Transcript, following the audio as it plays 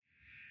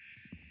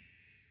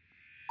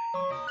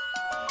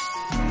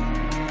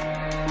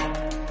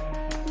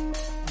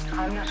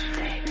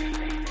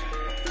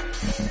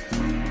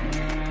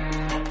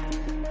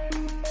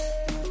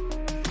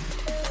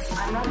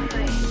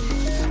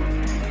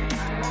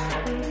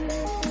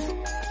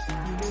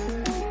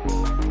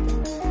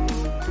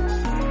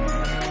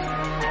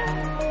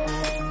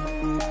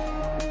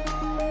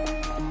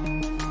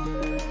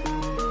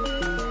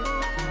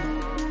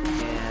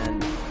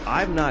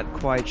I'm not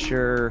quite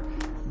sure.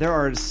 There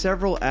are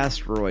several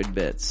asteroid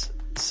bits.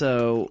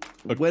 So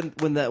when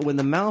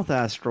the mouth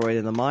asteroid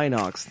and the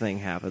Minox thing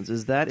happens,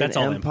 is that's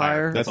all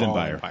Empire? That's all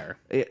Empire.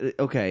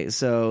 Okay,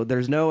 so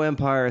there's no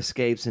Empire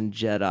escapes in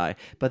Jedi,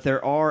 but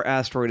there are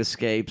asteroid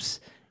escapes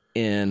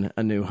in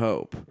A New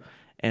Hope.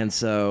 And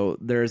so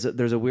there's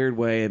a weird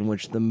way in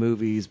which the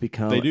movies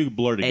become They do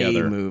blur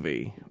together. a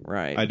movie,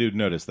 right? I do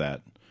notice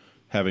that,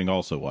 having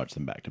also watched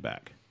them back to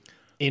back.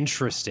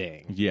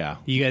 Interesting. Yeah.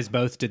 You guys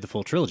both did the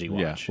full trilogy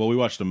watch. Yeah. Well, we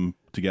watched them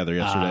together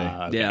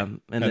yesterday. Okay. Yeah,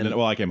 and then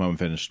I came home and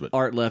finished. But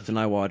Art left, and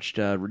I watched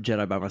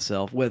Jedi by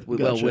myself with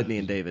Whitney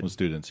and David. with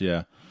students,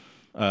 yeah.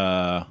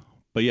 But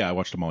yeah, I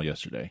watched them all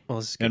yesterday. Well,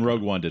 this is good. And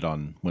Rogue One did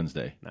on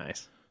Wednesday.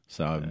 Nice.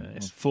 So I'm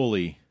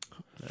fully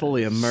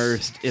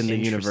immersed in the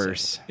Interesting.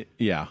 universe.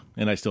 yeah.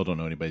 And I still don't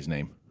know anybody's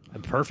name.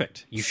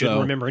 Perfect. You shouldn't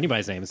remember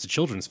anybody's name. It's a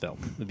children's film.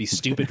 It'd be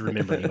stupid to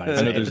remember anybody's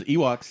I know name. there's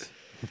Ewoks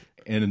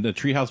in the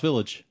Treehouse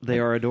Village. They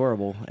are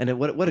adorable, and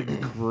what a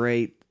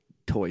great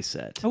toy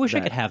set! I wish I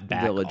that could have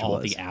back Village all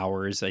was. the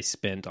hours I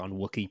spent on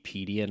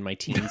Wikipedia in my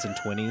teens and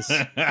 20s.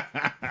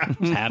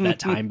 Just have that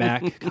time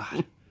back.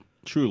 God.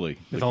 Truly.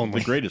 only.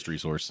 The greatest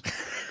resource.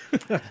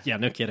 Yeah,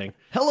 no kidding.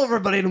 Hello,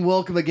 everybody, and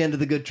welcome again to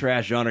the Good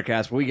Trash Genre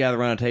Cast, where we gather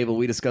around a table,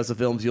 we discuss the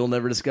films you'll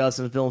never discuss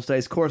in the film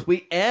stays. Of course,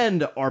 we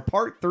end our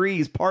Part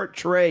 3's Part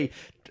Tray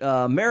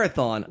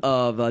marathon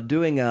of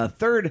doing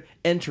third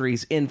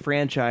entries in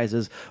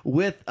franchises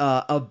with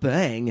a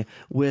bang,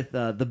 with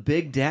the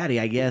Big Daddy,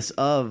 I guess,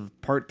 of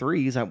Part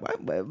 3's.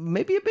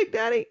 Maybe a Big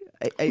Daddy?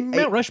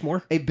 Mount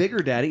Rushmore. A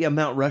bigger daddy, a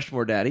Mount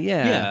Rushmore daddy,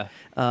 yeah.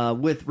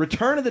 With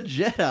Return of the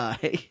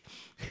Jedi.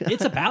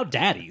 It's about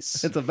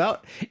daddies. It's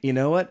about, you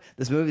know what?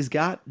 This movie's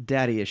got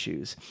daddy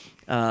issues.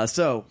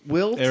 So,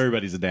 Will...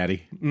 Everybody's a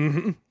daddy.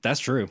 That's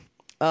true.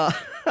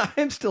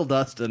 I'm still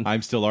Dustin.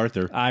 I'm still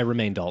Arthur. I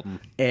remain Dalton.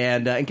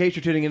 And in case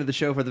you're tuning into the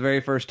show for the very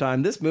first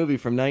time, this movie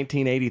from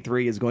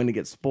 1983 is going to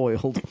get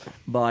spoiled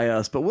by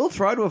us. But we'll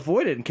try to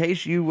avoid it in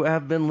case you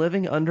have been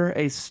living under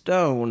a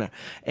stone.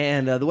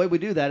 And the way we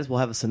do that is we'll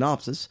have a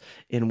synopsis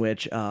in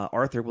which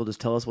Arthur will just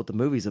tell us what the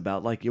movie's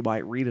about, like you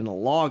might read in a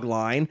log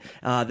line.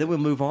 Then we'll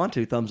move on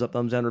to thumbs up,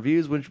 thumbs down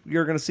reviews, which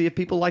you're going to see if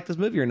people like this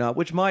movie or not,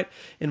 which might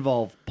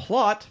involve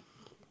plot,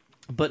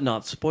 but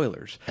not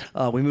spoilers.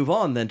 We move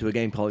on then to a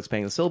game called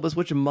Expanding the Syllabus,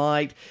 which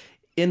might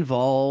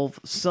involve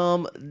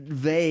some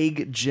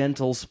vague,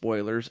 gentle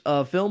spoilers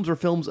of films or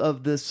films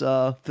of this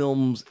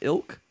film's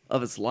ilk,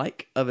 of its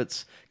like, of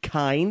its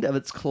kind, of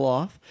its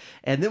cloth.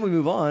 And then we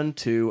move on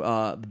to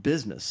the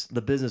business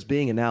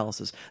being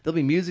analysis. There'll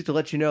be music to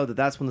let you know that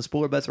that's when the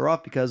spoiler bets are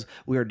off, because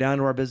we are down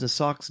to our business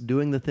socks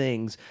doing the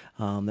things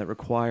that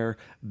require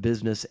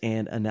business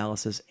and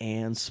analysis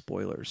and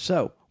spoilers.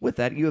 So, with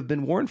that, you have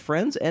been warned,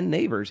 friends and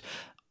neighbors.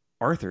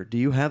 Arthur, do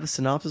you have a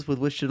synopsis with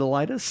which to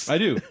delight us? I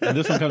do. And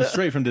this one comes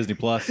straight from Disney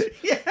Plus.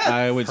 Yes.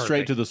 I went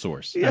straight to the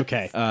source.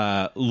 Okay.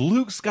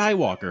 Luke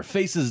Skywalker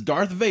faces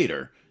Darth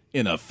Vader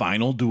in a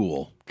final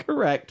duel.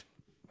 Correct.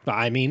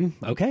 I mean,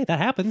 okay, that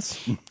happens.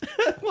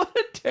 What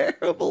a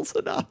terrible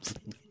synopsis.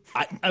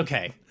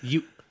 Okay.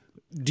 I'm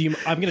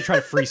going to try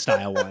to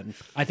freestyle one.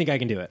 I think I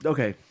can do it.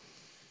 Okay.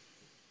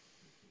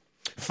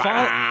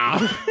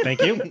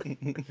 Thank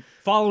you.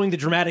 Following the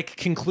dramatic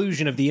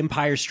conclusion of The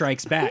Empire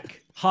Strikes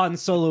Back, Han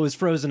Solo is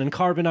frozen in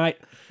carbonite.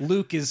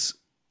 Luke is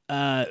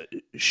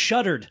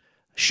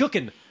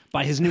shooken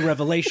by his new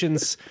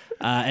revelations,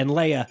 and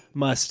Leia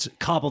must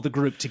cobble the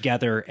group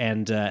together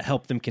and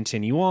help them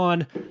continue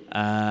on.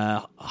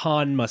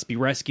 Han must be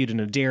rescued in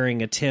a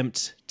daring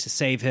attempt to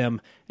save him,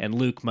 and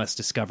Luke must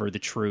discover the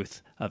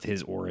truth of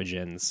his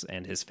origins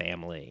and his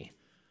family.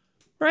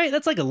 Right?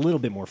 That's like a little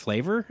bit more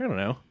flavor. I don't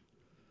know.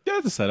 Yeah,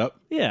 that's a setup.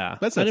 Yeah,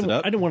 That sets it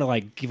up. I didn't want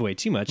to give away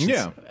too much.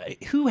 Yeah.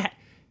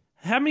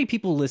 How many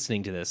people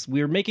listening to this?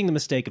 We're making the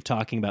mistake of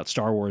talking about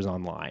Star Wars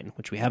Online,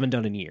 which we haven't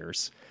done in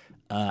years.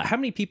 How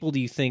many people do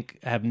you think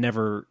have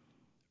never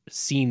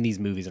seen these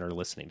movies and are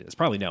listening to this?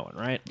 Probably no one,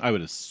 right? I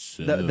would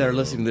assume. They're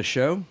listening to the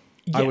show?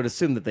 Yeah. I would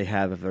assume that they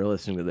have if they're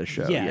listening to this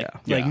show. Yeah.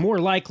 Like more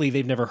likely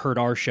they've never heard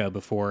our show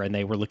before and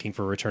they were looking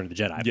for Return of the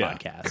Jedi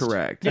podcast.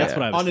 Correct. That's Yeah.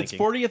 what I was On thinking.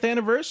 its 40th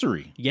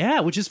anniversary.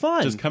 Yeah, which is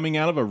fun. Just coming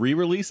out of a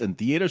re-release in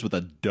theaters with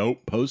a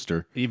dope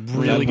poster. Really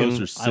That good.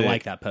 poster's I sick.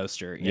 like that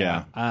poster.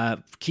 Yeah.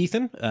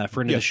 Keithan,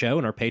 friend of the show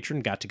and our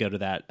patron, got to go to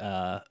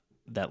that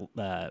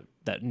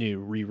new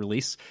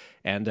re-release,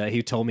 and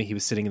he told me he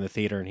was sitting in the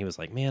theater and he was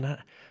like, man,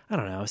 I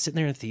don't know, I was sitting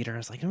there in the theater, I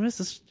was like, what is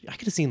this? I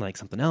could have seen like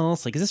something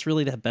else, like, is this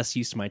really the best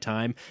use of my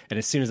time? And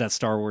as soon as that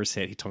Star Wars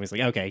hit, he told me, he's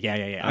like, okay,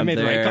 yeah, I made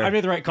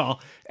the right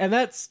call. And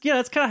that's kind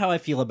of how I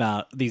feel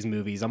about these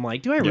movies. I'm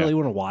like, do I really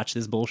want to watch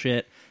this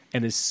bullshit?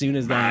 And as soon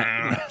as that,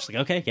 I'm just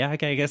like, okay, I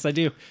guess I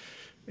do.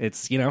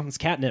 It's it's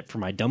catnip for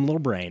my dumb little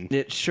brain.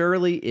 It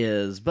surely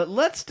is. But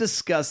let's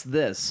discuss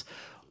this.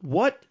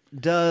 What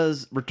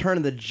does Return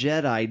of the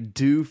Jedi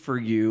do for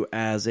you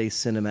as a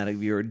cinematic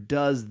viewer?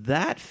 Does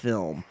that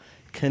film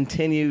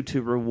continue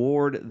to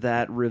reward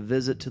that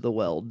revisit to the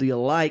well? Do you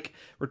like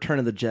Return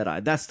of the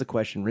Jedi? That's the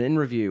question. In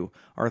review,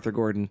 Arthur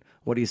Gordon,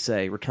 what do you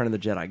say? Return of the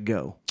Jedi,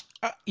 go.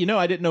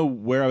 I didn't know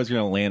where I was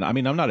going to land. I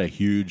mean, I'm not a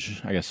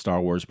huge, I guess,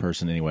 Star Wars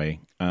person anyway.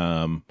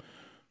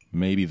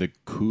 Maybe the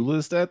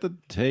coolest at the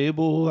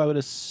table, I would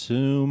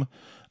assume.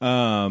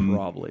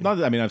 Probably. Not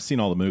that, I mean, I've seen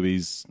all the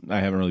movies. I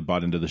haven't really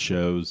bought into the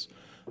shows.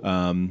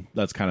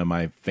 That's kind of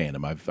my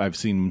fandom. I've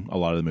seen a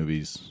lot of the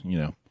movies,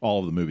 all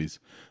of the movies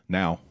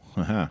now.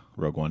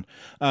 Rogue One.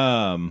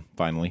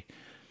 Finally.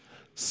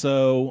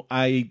 So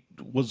I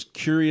was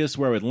curious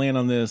where I would land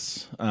on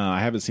this.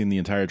 I haven't seen the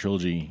entire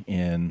trilogy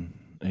in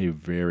a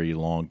very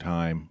long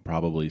time,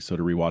 probably. So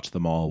to rewatch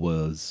them all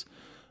was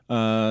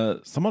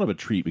somewhat of a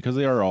treat because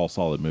they are all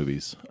solid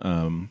movies,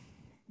 no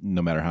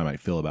matter how I might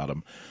feel about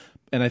them.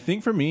 And I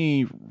think for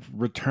me,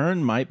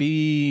 Return might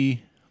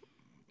be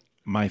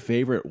my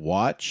favorite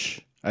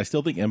watch. I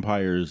still think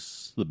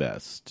Empire's the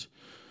best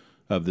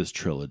of this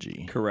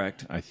trilogy.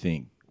 Correct. I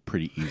think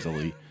pretty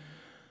easily.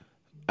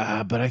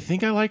 But I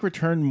think I like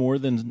Return more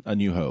than A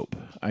New Hope.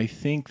 I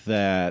think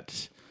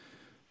that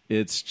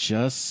it's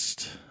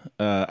just,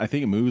 I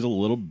think it moves a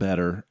little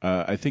better.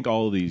 I think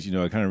all of these,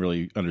 I kind of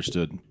really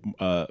understood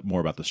more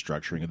about the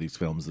structuring of these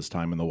films this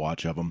time in the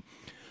watch of them.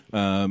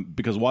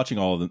 Because watching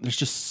all of them, there's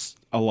just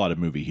a lot of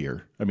movie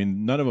here. I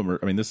mean, none of them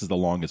are, this is the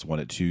longest one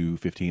at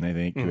 2:15, I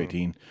think,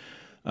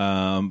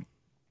 2:18.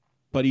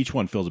 But each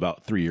one feels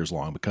about 3 years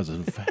long because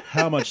of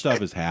how much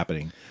stuff is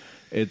happening.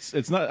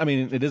 It's not,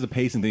 it is a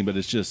pacing thing, but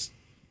it's just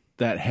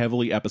that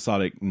heavily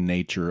episodic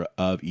nature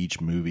of each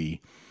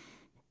movie,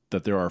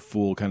 that there are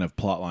full kind of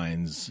plot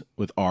lines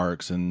with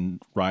arcs and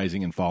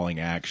rising and falling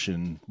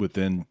action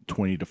within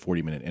 20 to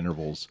 40 minute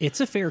intervals.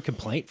 It's a fair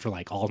complaint for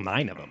like all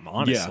 9 of them,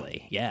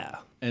 honestly. Yeah.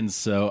 And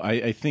so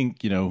I think,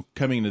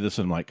 coming into this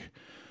one, like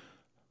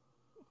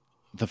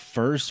the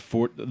first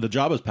the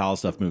Jabba's Palace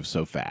stuff moves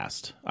so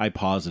fast. I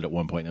paused it at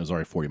one point and it was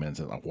already 40 minutes.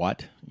 And I'm like,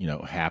 what,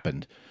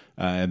 happened?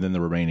 And then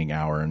the remaining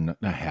hour and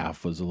a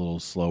half was a little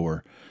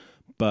slower.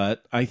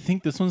 But I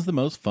think this one's the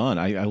most fun.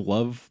 I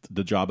love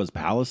the Jabba's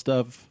Palace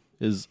stuff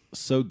is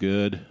so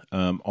good.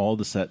 All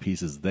the set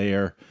pieces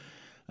there.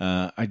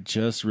 I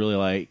just really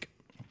like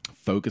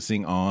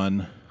focusing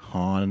on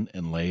Han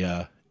and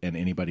Leia and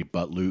anybody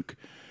but Luke.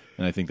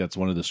 And I think that's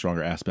one of the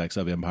stronger aspects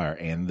of Empire.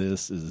 And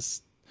this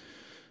is,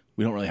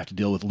 we don't really have to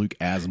deal with Luke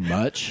as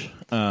much.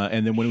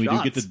 And then when we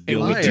do get to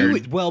deal with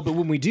him, but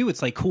when we do,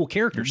 it's like cool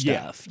character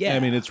stuff.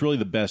 Yeah. It's really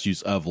the best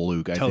use of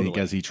Luke, I think,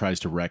 as he tries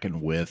to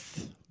reckon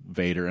with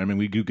Vader.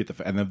 We do get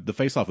the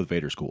face off with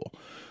Vader's cool.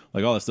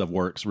 Like all that stuff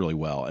works really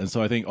well. And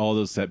so I think all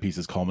those set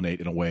pieces culminate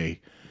in a way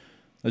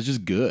that's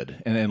just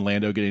good. And then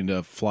Lando getting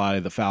to fly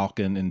the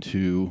Falcon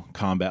into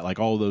combat, like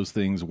all those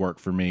things work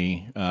for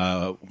me.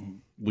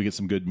 We get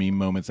some good meme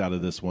moments out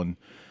of this one.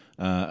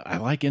 I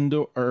like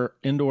Endor.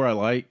 I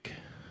like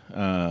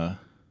the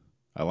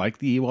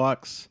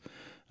Ewoks.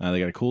 They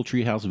got a cool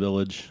treehouse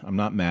village. I'm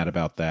not mad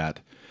about that.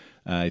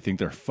 I think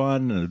they're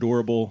fun and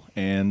adorable,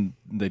 and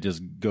they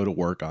just go to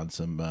work on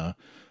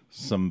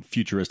some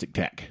futuristic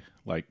tech,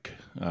 like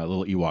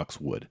little Ewoks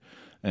would.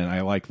 And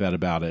I like that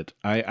about it.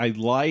 I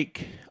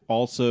like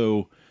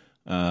also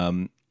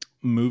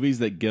movies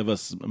that give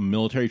us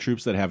military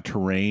troops that have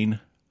terrain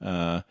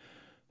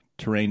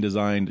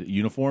designed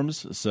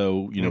uniforms.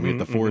 So, we get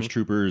the Forest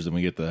Troopers and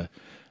we get the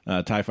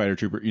TIE Fighter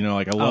Trooper,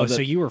 I love that.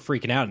 So you were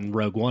freaking out in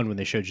Rogue One when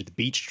they showed you the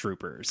Beach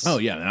Troopers. Oh,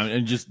 yeah.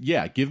 And just,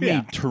 give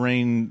me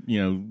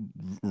terrain,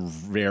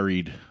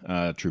 varied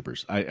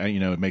troopers.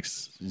 It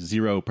makes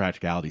zero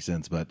practicality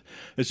sense, but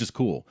it's just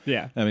cool.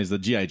 Yeah. It's the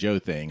G.I. Joe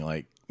thing.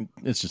 Like,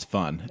 it's just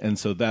fun. And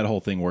so that whole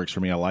thing works for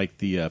me. I like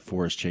the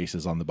forest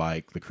chases on the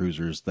bike, the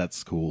cruisers.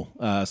 That's cool.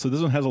 So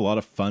this one has a lot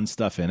of fun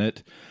stuff in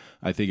it.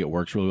 I think it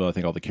works really well. I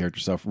think all the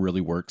character stuff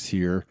really works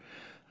here.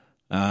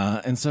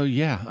 And so,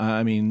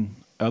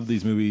 of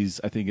these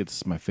movies, I think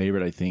it's my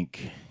favorite. I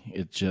think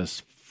it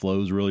just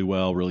flows really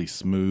well, really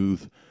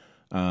smooth.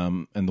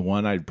 And the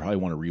one I'd probably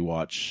want to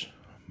rewatch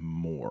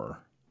more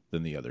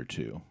than the other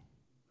two.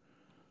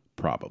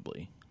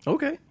 Probably.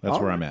 Okay. That's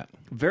where I'm at.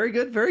 Very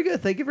good. Very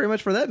good. Thank you very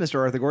much for that, Mr.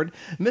 Arthur Gordon.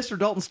 Mr.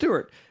 Dalton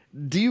Stewart,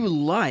 do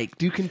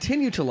you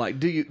continue to like,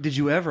 did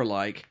you ever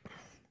like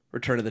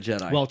Return of the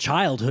Jedi? Well,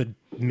 childhood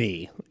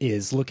me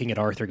is looking at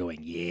Arthur going,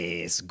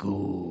 yes,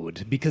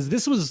 good. Because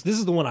this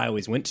is the one I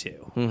always went to.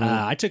 Mm-hmm.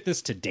 I took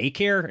this to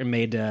daycare and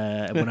made,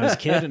 when I was a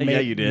kid, and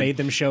made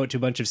them show it to a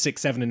bunch of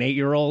 6, 7, and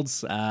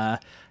 8-year-olds.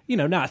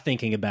 Not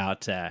thinking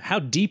about how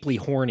deeply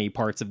horny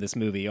parts of this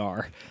movie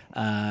are.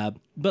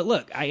 But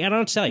look, I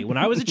don't tell you, when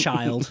I was a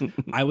child,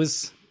 I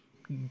was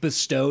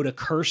bestowed a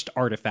cursed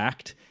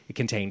artifact. It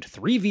contained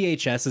 3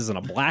 VHSs in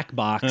a black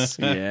box.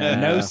 Yeah.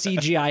 No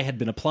CGI had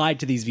been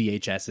applied to these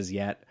VHSs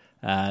yet.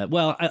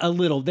 Well, a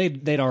little.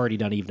 They'd already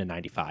done, even in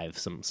 '95,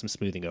 some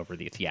smoothing over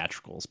the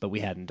theatricals, but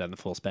we hadn't done the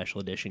full special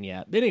edition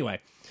yet. But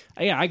anyway,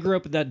 I grew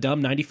up with that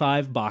dumb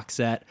 '95 box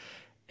set,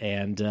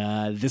 and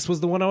this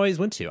was the one I always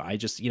went to. I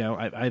just,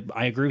 I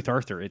agree with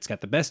Arthur. It's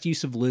got the best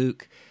use of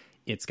Luke.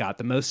 It's got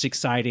the most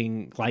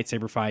exciting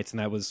lightsaber fights, and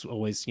that was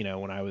always,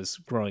 when I was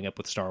growing up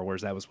with Star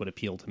Wars, that was what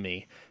appealed to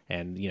me.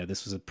 And,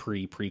 this was a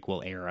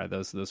pre-prequel era.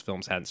 Those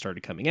films hadn't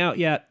started coming out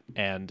yet,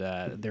 and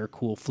their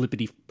cool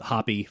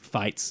flippity-hoppy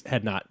fights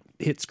had not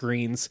hit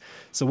screens.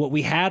 So what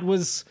we had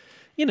was,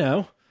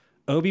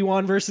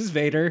 Obi-Wan versus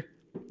Vader,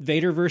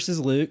 Vader versus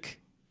Luke,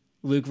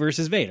 Luke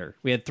versus Vader.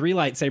 We had 3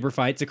 lightsaber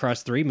fights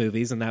across 3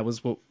 movies, and that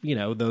was what,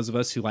 those of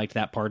us who liked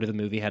that part of the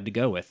movie had to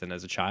go with. And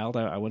as a child,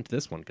 I went to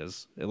this one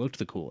because it looked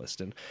the coolest.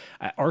 And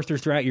Arthur,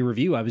 throughout your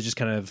review, I was just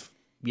kind of,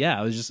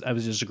 I was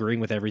just agreeing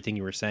with everything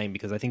you were saying,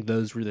 because I think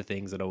those were the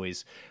things that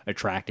always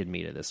attracted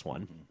me to this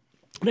one.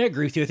 And I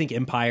agree with you. I think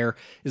Empire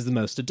is the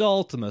most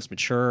adult, the most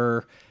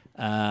mature,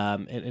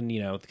 and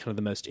kind of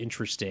the most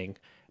interesting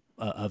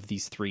of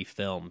these 3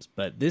 films.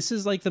 But this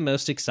is like the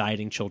most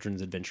exciting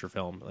children's adventure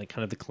film, like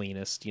kind of the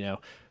cleanest.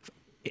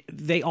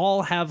 They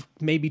all have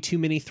maybe too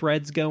many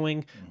threads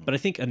going, but I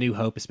think A New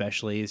Hope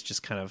especially is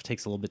just kind of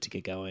takes a little bit to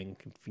get going.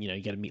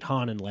 You got to meet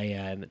Han and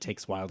Leia, and it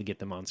takes a while to get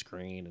them on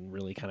screen and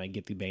really kind of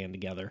get the band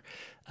together.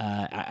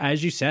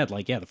 As you said,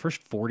 the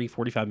first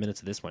 45 minutes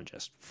of this one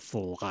just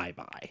fly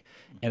by,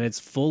 and it's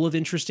full of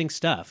interesting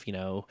stuff.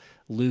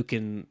 Luke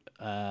and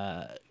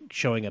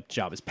showing up to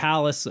Jabba's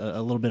palace,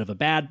 a little bit of a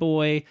bad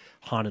boy,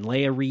 Han and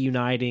Leia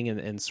reuniting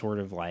and sort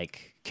of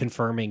like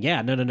confirming,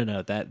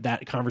 no,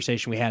 that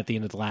conversation we had at the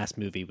end of the last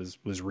movie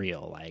was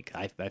real. Like,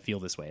 I feel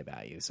this way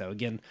about you. So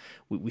again,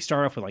 we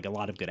start off with like a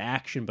lot of good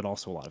action, but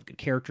also a lot of good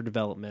character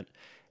development.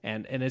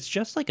 And it's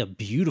just like a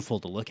beautiful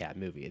to look at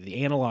movie.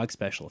 The analog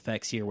special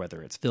effects here,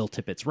 whether it's Phil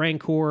Tippett's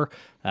Rancor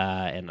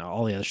and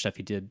all the other stuff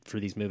he did for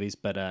these movies,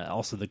 but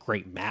also the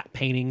great matte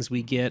paintings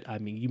we get. I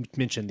mean, you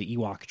mentioned the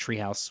Ewok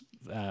treehouse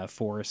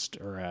forest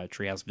or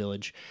treehouse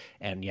village,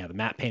 and the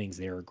matte paintings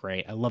there are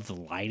great. I love the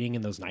lighting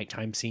in those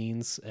nighttime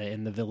scenes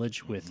in the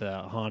village with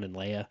Han and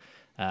Leia.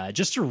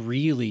 Just a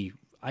really,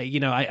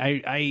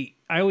 I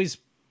always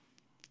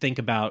think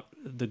about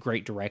the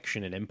great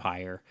direction in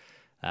Empire.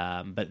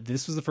 But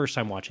this was the first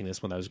time watching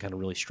this one that I was kind of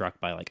really struck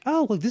by, like,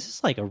 oh, look, this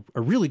is like a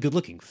really good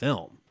looking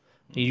film.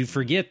 You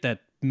forget that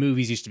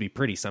movies used to be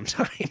pretty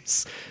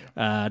sometimes.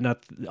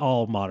 Not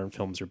all modern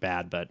films are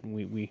bad, but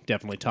we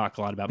definitely talk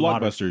a lot about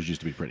blockbusters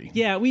used to be pretty.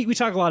 Yeah, we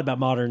talk a lot about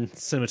modern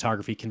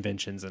cinematography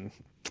conventions and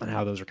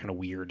how those are kind of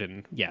weird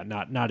and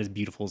not as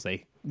beautiful as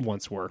they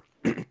once were.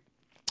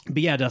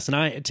 But yeah,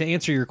 Dustin, to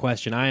answer your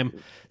question, I am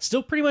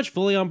still pretty much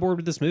fully on board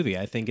with this movie.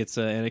 I think it's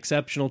an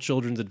exceptional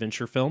children's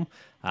adventure film.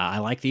 I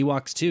like the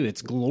Ewoks too.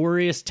 It's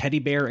glorious teddy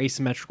bear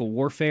asymmetrical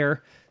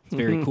warfare. It's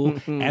very cool.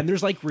 And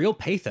there's like real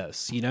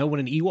pathos. When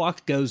an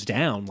Ewok goes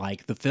down,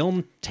 like the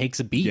film takes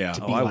a beat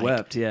to be I like,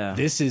 wept, yeah.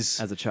 This is,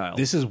 as a child.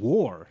 This is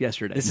war.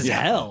 Yesterday. This is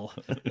hell.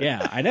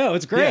 Yeah, I know.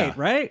 It's great,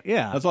 right?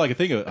 Yeah. That's all I can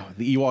think of. Oh,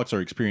 the Ewoks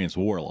are experienced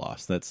war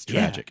loss. That's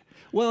tragic. Yeah.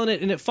 Well,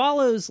 and it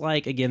follows,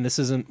 like, again, this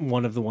isn't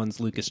one of the ones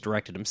Lucas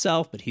directed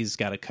himself, but he's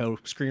got a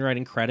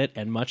co-screenwriting credit,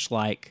 and much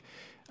like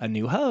A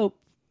New Hope,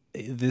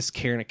 this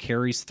kind of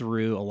carries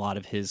through a lot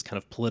of his kind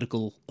of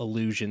political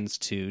allusions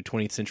to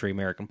 20th century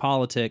American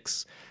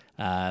politics,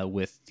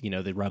 with,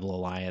 the Rebel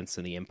Alliance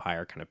and the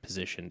Empire kind of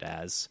positioned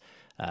as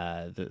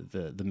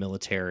the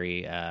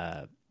military,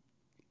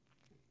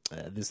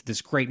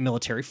 this great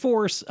military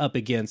force up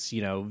against,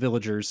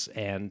 villagers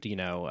and,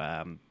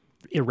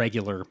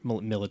 irregular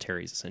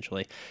militaries,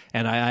 essentially.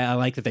 And I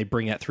like that they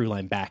bring that through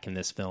line back in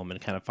this film and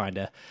kind of find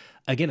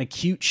a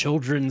cute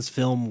children's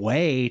film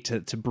way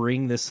to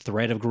bring this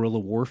threat of guerrilla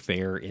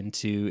warfare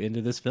into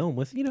this film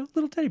with,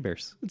 little teddy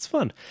bears. It's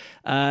fun.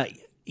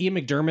 Ian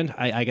McDiarmid,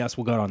 I guess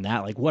we'll go on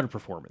that. Like, what a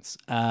performance.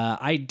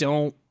 I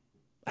don't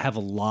have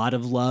a lot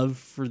of love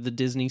for the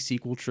Disney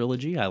sequel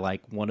trilogy. I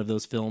like one of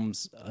those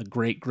films a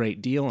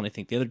great deal, and I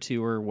think the other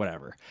 2 are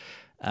whatever.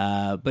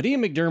 But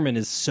Ian McDiarmid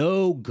is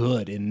so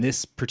good in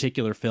this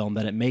particular film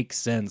that it makes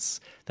sense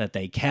that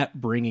they kept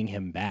bringing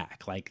him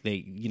back. Like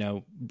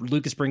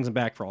Lucas brings him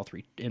back for all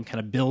 3 and kind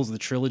of builds the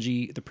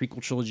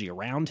prequel trilogy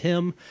around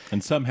him.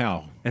 And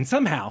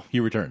somehow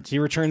he returns. He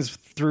returns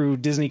through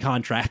Disney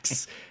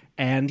contracts.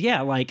 And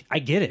yeah, like, I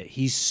get it.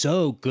 He's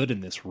so good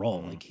in this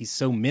role. Like, he's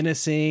so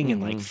menacing and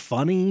like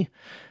funny.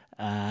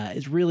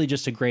 It's really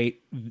just a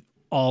great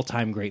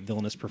all-time great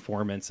villainous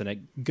performance, and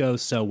it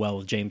goes so well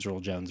with James Earl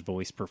Jones'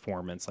 voice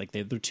performance. Like,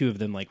 the 2 of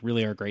them like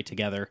really are great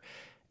together,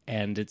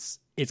 and it's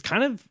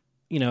kind of,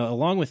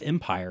 along with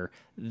Empire,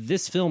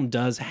 this film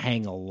does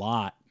hang a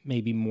lot,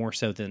 maybe more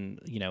so than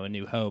A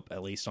New Hope,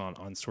 at least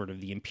on sort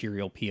of the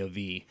Imperial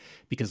POV,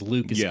 because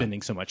Luke is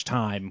spending so much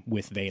time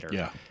with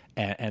Vader,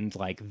 and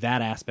like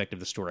that aspect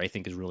of the story I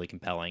think is really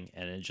compelling,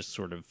 and it just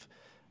sort of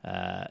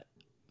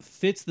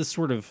fits the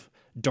sort of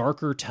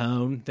darker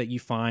tone that you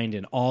find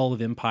in all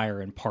of Empire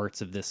and parts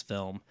of this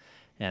film.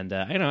 And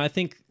I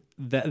think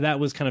that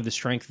was kind of the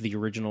strength of the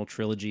original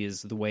trilogy,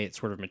 is the way it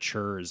sort of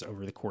matures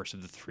over the course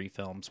of the 3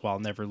 films while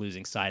never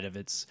losing sight of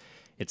its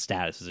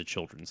status as a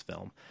children's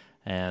film.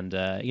 And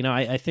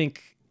I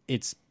think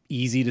it's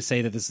easy to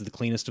say that this is the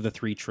cleanest of the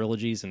 3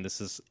 trilogies, and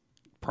this is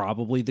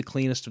probably the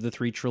cleanest of the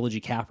 3 trilogy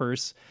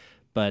cappers.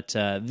 But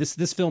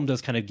this film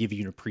does kind of give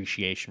you an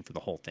appreciation for the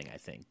whole thing, I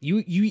think.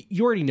 You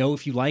already know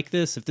if you like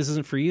this. If this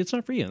isn't for you, it's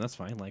not for you, and that's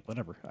fine. Like,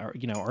 whatever.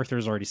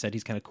 Arthur's already said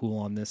he's kind of cool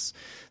on this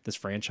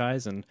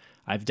franchise, and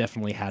I've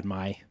definitely had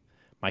my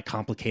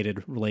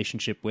complicated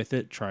relationship with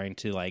it, trying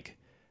to, like,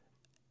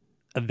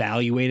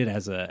 evaluated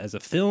as a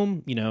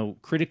film,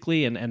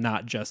 critically, and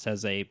not just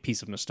as a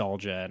piece of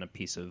nostalgia and a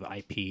piece of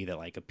IP that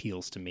like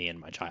appeals to me in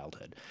my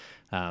childhood.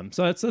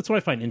 So that's what I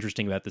find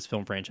interesting about this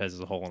film franchise as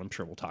a whole, and I'm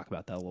sure we'll talk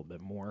about that a little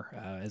bit more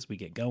as we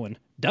get going.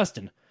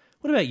 Dustin,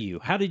 what about you?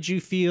 How did you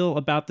feel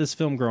about this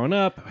film growing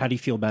up? How do you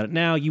feel about it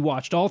now? You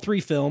watched all 3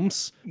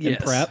 films in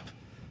prep.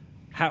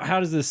 How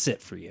does this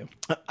sit for you?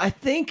 I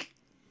think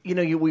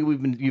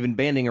you've been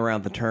banding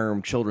around the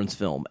term children's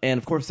film, and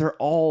of course they're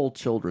all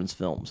children's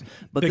films.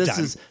 But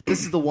this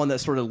is the one that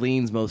sort of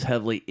leans most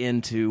heavily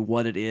into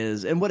what it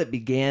is and what it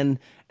began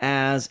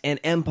as. And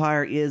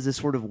Empire is this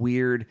sort of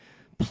weird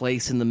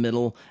place in the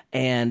middle,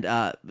 and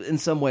in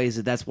some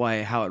ways that's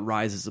why how it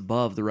rises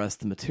above the rest of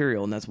the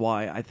material, and that's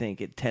why I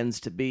think it tends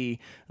to be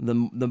the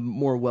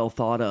more well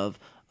thought of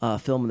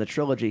film in the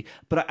trilogy.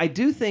 But I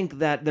do think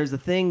that there's a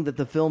thing that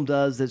the film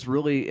does that's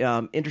really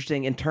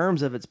interesting in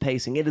terms of its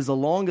pacing. It is the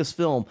longest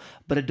film,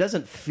 but it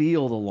doesn't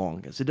feel the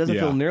longest. It doesn't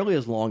feel nearly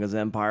as long as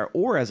Empire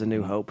or as A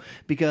New Hope,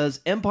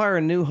 because Empire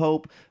and New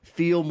Hope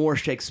feel more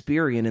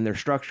Shakespearean in their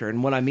structure.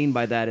 And what I mean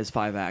by that is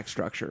 5-act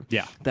structure.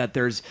 Yeah. That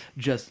there's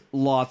just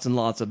lots and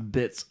lots of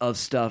bits of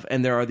stuff,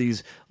 and there are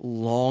these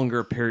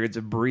longer periods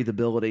of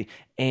breathability,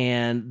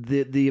 and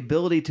the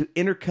ability to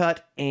intercut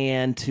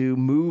and to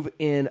move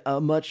in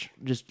a much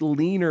just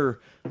leaner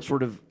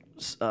sort of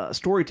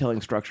storytelling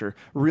structure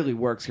really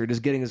works here.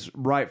 Just getting us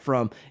right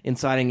from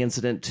inciting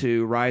incident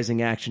to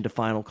rising action to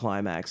final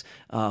climax,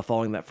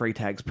 following that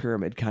Freytag's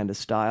pyramid kind of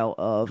style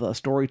of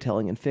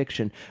storytelling and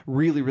fiction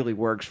really, really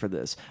works for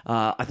this.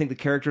 I think the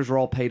characters are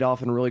all paid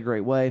off in a really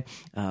great way.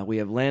 We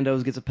have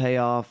Lando's gets a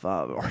payoff.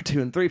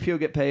 R2 and 3PO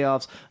get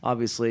payoffs.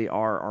 Obviously,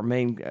 our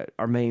main,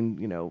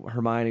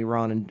 Hermione,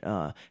 Ron,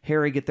 and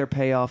Harry get their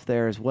payoff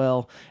there as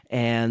well.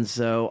 And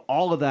so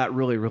all of that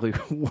really, really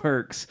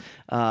works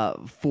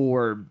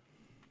for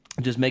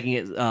just making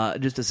it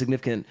just a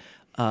significant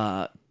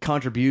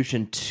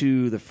contribution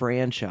to the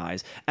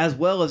franchise, as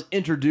well as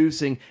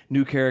introducing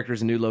new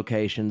characters and new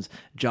locations.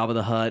 Jabba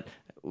the Hutt,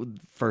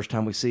 first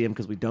time we see him,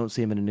 because we don't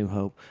see him in A New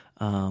Hope.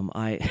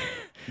 I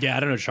don't know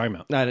what you're talking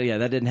about. That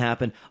didn't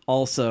happen.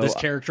 Also, this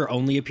character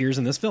only appears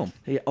in this film.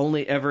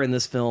 Only ever in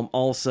this film.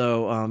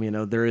 Also,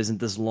 there isn't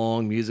this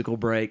long musical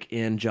break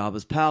in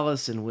Jabba's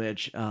palace in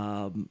which...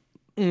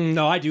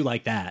 no, I do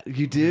like that.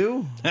 You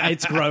do?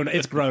 It's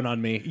grown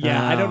on me.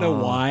 Yeah, I don't know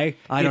why.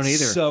 I don't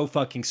either. So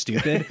fucking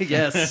stupid.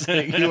 Yes,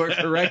 you are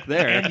correct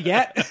there. And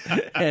yet,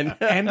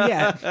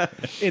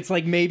 it's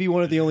like maybe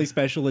one of the only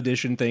special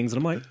edition things. And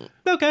I'm like,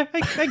 okay,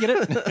 I get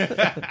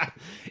it.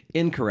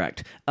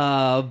 Incorrect.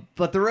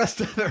 But the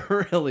rest of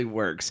it really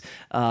works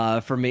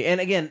for me. And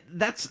again,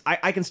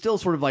 I can still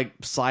sort of like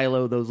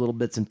silo those little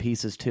bits and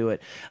pieces to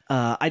it.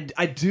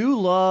 I do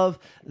love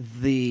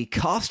the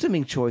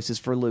costuming choices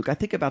for Luke. I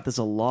think about this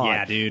a lot.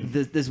 Yeah, dude.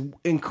 This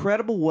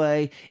incredible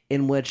way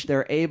in which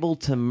they're able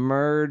to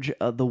merge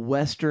the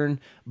Western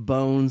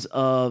bones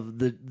of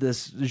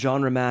this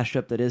genre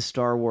mashup that is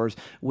Star Wars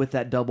with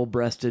that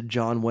double-breasted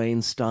John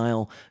Wayne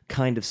style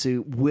kind of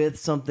suit with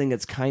something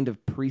that's kind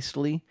of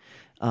priestly.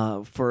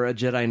 For a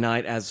Jedi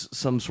Knight as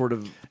some sort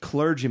of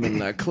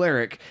clergyman,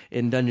 cleric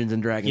in Dungeons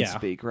and Dragons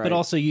speak, right? But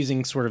also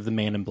using sort of the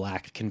Man in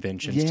Black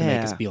conventions to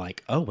make us be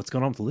like, oh, what's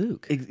going on with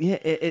Luke?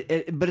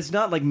 But it's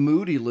not like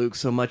moody Luke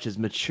so much as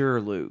mature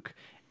Luke.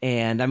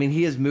 And I mean,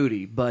 he is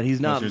moody, but he's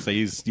not. But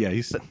he's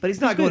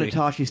not going to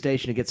Tosche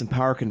Station to get some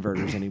power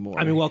converters anymore.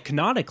 I mean, well,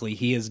 canonically,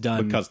 he has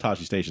done because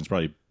Tosche Station's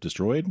probably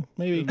destroyed,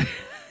 maybe.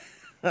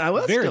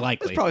 Very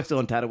likely. It's probably still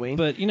on Tatooine.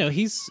 But,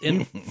 he's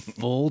in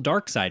full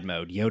dark side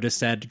mode. Yoda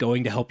said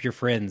going to help your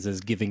friends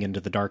is giving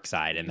into the dark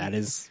side, and that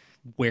is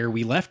where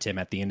we left him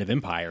at the end of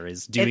Empire,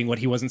 is doing what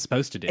he wasn't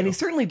supposed to do. And he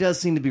certainly does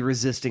seem to be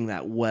resisting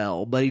that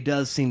well, but he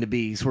does seem to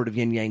be sort of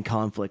yin-yang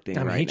conflicting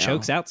he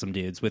chokes out some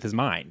dudes with his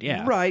mind,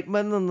 yeah. Right,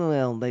 but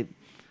well,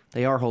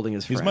 they are holding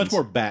his friends. He's much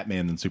more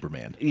Batman than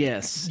Superman.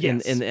 Yes.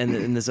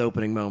 In this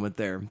opening moment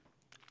there.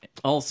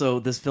 Also,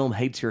 this film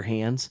hates your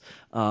hands,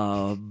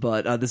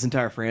 but this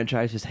entire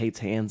franchise just hates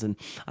hands, and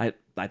I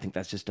think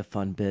that's just a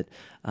fun bit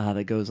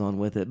that goes on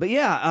with it. But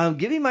yeah,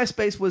 give me my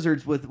space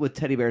wizards with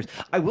teddy bears.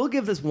 I will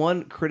give this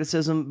one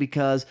criticism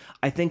because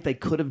I think they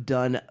could have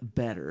done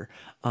better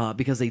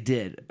because they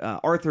did.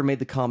 Arthur made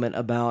the comment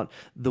about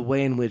the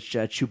way in which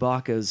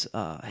Chewbacca's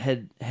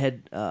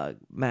head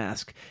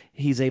mask,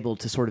 he's able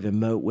to sort of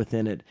emote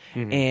within it.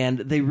 Mm-hmm. And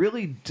they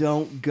really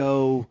don't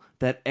go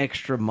that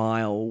extra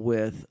mile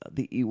with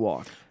the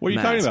Ewok. What are you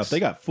talking about?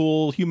 They got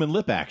full human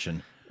lip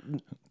action.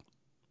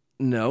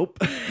 Nope.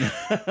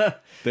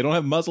 They don't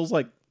have muzzles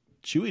like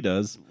Chewie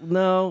does.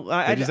 No,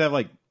 they just have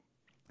like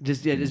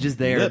it's just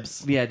there.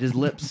 Lips. Yeah, just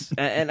lips.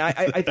 And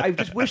I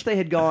just wish they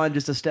had gone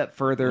just a step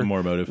further, more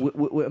emotive,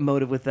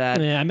 emotive with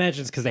that. Yeah, I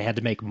imagine it's because they had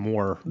to make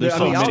more. There's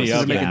so many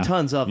of them. Making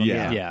tons of them.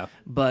 Yeah.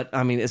 But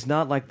I mean, it's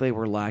not like they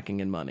were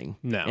lacking in money.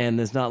 No, and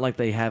it's not like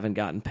they haven't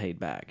gotten paid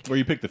back. Or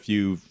you pick the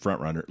few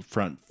front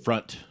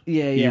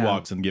yeah.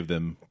 Ewoks and give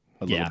them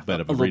a little bit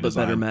of a little redesign. Bit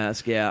better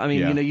mask. Yeah, I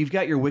mean, you've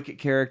got your Wicket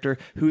character,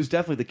 who's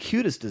definitely the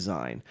cutest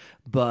design,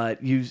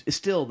 but you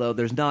still though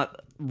there's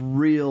not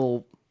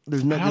real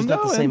There's not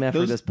the same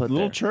effort that's put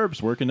little there.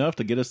 chirps work enough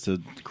to get us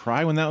to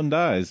cry when that one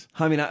dies.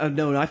 I mean,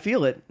 I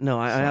feel it. No,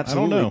 I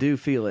absolutely know. do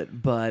feel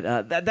it.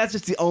 But that's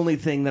just the only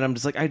thing that I'm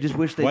just like, I just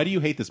wish they... Why do you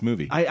hate this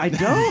movie? I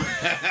don't.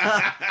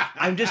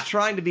 I'm just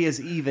trying to be as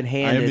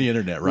even-handed. I am the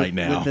internet right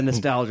now. With the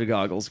nostalgia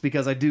goggles,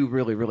 because I do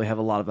really, really have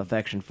a lot of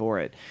affection for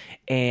it.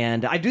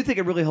 And I do think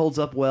it really holds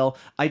up well.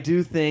 I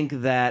do think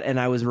that, and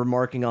I was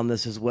remarking on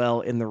this as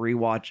well in the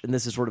rewatch, and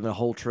this is sort of a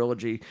whole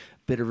trilogy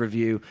bit of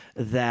review,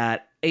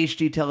 that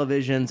HD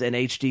televisions and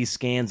HD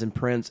scans and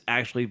prints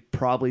actually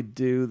probably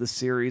do the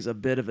series a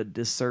bit of a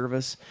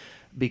disservice,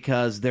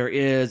 because there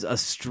is a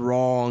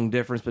strong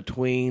difference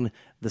between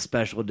the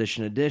special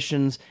edition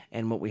editions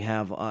and what we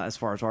have as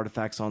far as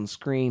artifacts on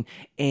screen,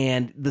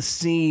 and the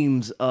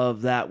seams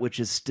of that which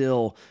is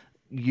still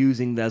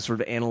using that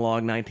sort of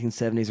analog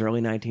 1970s,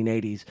 early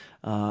 1980s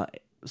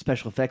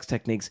special effects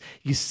techniques.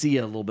 You see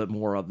a little bit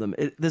more of them.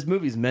 This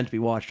movie is meant to be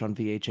watched on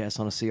VHS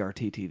on a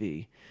CRT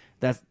TV.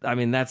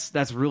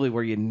 That's really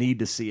where you need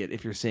to see it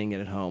if you're seeing it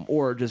at home,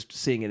 or just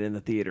seeing it in the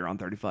theater on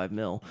 35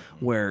 mil,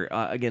 where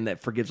again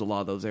that forgives a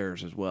lot of those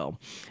errors as well.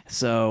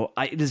 So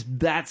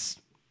that's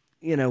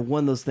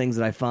one of those things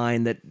that I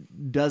find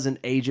that doesn't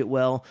age it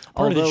well.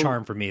 Part of the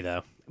charm for me,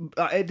 though.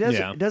 It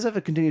does have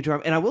a continued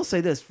charm, and I will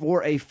say this: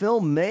 for a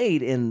film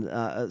made in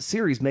a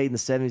series made in the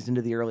 70s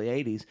into the early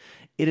 80s,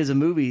 it is a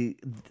movie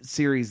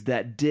series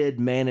that did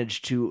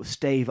manage to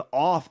stave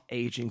off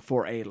aging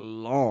for a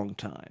long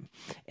time,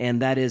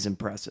 and that is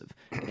impressive.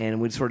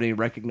 And we sort of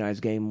recognize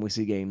Game when we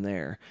see Game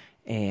there,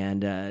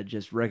 and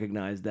just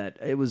recognize that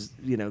it was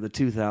the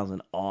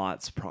 2000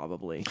 aughts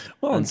probably.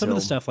 Well, and some of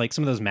the stuff, like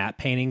some of those matte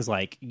paintings,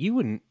 like you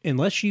wouldn't,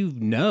 unless you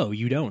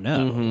don't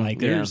know. Like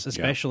there's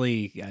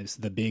especially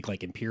the big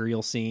like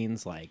Imperial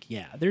scenes, like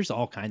there's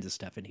all kinds of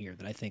stuff in here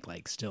that I think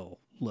like still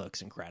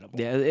looks incredible.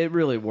 Yeah, it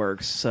really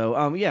works.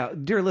 So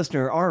dear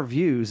listener, our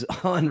views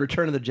on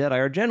Return of the Jedi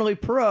are generally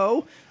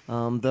pro,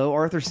 though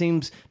Arthur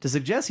seems to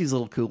suggest he's a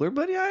little cooler,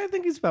 but I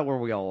think he's about where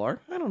we all are.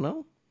 I don't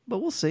know, but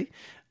we'll see.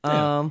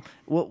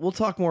 We'll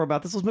talk more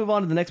about this. Let's move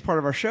on to the next part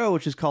of our show,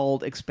 which is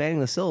called Expanding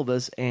the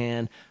Syllabus,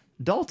 and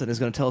Dalton is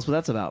going to tell us what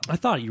that's about. I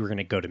thought you were going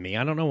to go to me.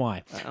 I don't know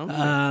why. I don't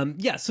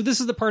know. So this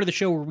is the part of the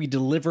show where we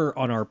deliver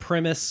on our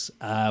premise.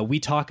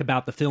 We talk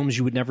about the films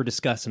you would never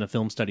discuss in a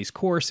film studies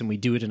course, and we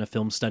do it in a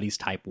film studies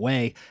type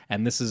way.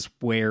 And this is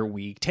where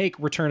we take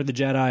Return of the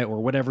Jedi,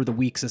 or whatever the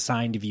week's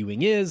assigned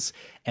viewing is,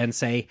 and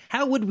say,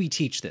 how would we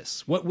teach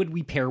this? What would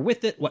we pair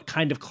with it? What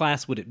kind of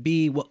class would it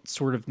be? What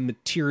sort of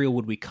material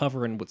would we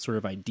cover, and what sort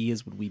of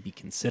ideas would we be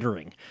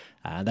considering?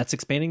 That's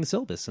expanding the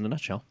syllabus in a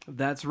nutshell.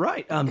 That's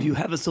right. Do you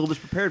have a syllabus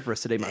prepared for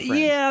us today, my friend?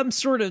 Yeah,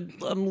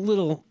 I'm a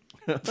little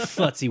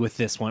futzy with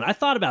this one. I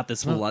thought about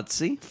this one.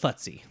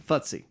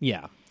 Futzy.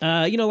 Yeah.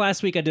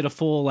 Last week I did a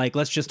full,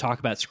 let's just talk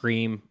about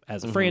Scream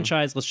as a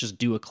franchise. Let's just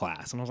do a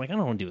class. And I was like, I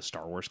don't want to do a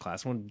Star Wars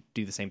class. I want to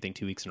do the same thing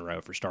 2 weeks in a row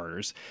for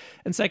starters.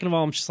 And second of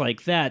all, I'm just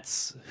like,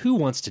 who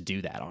wants to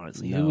do that,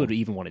 honestly? No. Who would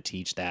even want to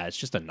teach that? It's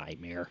just a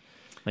nightmare.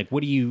 Like, how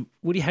do you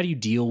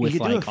deal with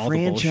all the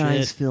bullshit?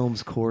 Franchise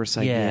films course,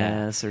 I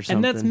guess, or something.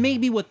 And that's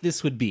maybe what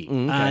this would be.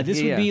 Okay.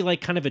 This would be like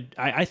kind of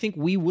I think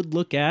we would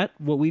look at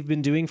what we've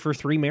been doing for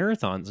 3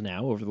 marathons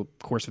now over the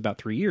course of about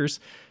 3 years.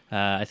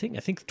 I think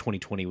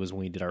 2020 was when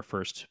we did our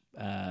first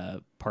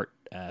part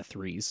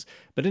 3s.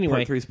 But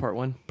anyway, part 3's part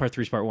 1. Part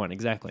 3's part 1,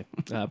 exactly.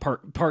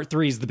 Part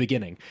 3 is the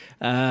beginning.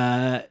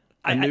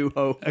 A New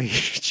Hope.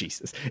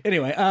 Jesus.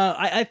 Anyway,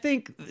 I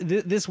think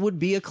this would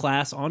be a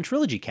class on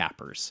trilogy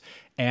cappers.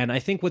 And I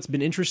think what's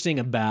been interesting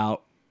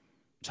about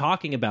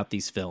talking about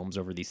these films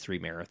over these 3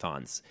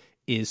 marathons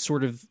is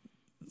sort of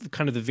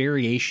kind of the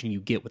variation you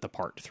get with a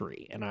part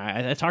 3. And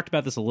I talked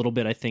about this a little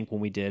bit, I think,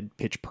 when we did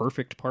Pitch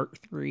Perfect part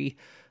 3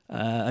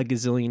 a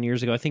gazillion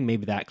years ago. I think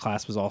maybe that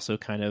class was also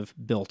kind of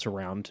built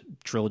around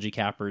trilogy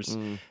cappers,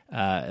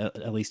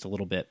 at least a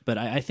little bit. But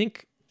I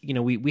think...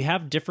 we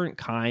have different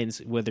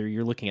kinds, whether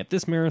you're looking at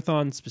this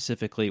marathon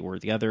specifically or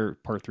the other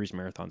part 3's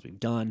marathons we've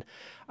done.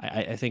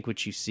 I think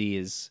what you see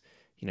is,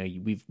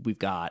 we've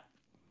got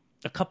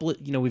a couple of,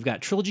 we've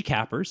got trilogy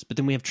cappers, but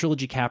then we have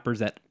trilogy cappers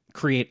that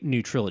create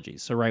new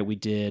trilogies. So, right, we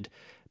did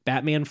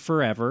Batman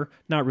Forever,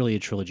 not really a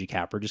trilogy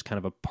capper, just kind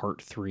of a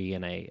part 3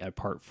 and a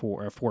part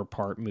 4, a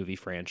 4-part movie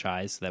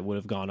franchise that would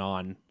have gone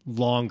on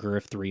longer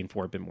if 3 and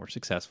 4 had been more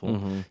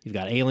successful. You've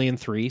got Alien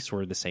 3,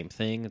 sort of the same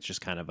thing. It's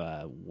just kind of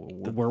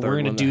we're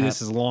going to do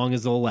this as long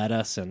as they'll let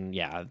us, and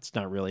it's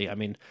not really. I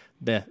mean,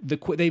 they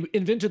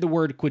invented the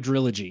word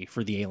quadrilogy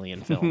for the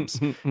Alien films.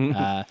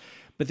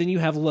 But then you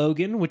have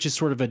Logan, which is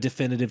sort of a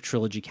definitive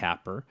trilogy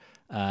capper.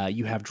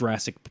 You have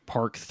Jurassic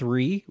Park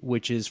 3,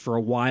 which is for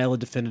a while a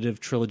definitive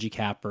trilogy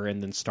capper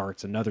and then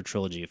starts another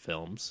trilogy of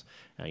films.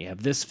 Now you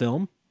have this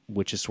film,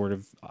 which is sort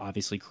of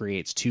obviously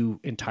creates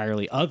 2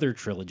 entirely other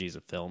trilogies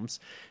of films.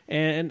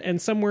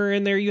 And somewhere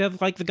in there you have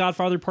like The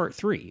Godfather Part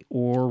 3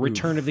 or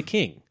Return of the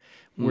King,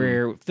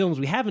 where films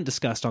we haven't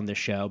discussed on this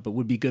show but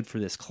would be good for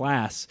this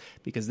class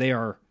because they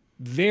are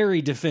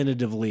very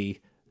definitively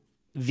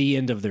the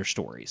end of their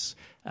stories.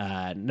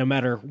 No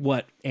matter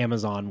what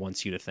Amazon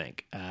wants you to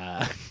think.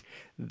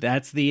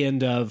 That's the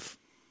end of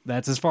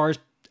That's as far as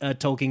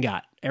Tolkien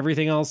got.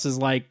 Everything else is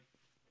like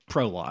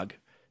prologue.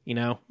 You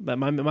know, but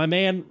my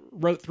man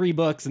wrote 3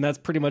 books, and that's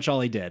pretty much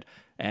all he did.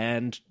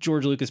 And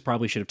George Lucas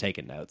probably should have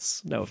taken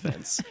notes. No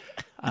offense.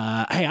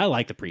 Hey, I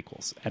like the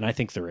prequels, and I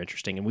think they're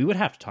interesting. And we would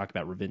have to talk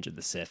about Revenge of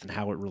the Sith and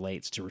how it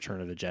relates to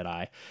Return of the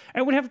Jedi.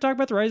 And we'd have to talk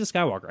about The Rise of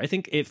Skywalker. I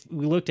think if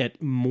we looked at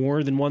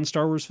more than one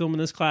Star Wars film in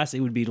this class,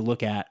 it would be to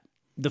look at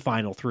the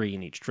final 3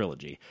 in each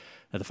trilogy,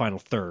 the final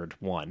third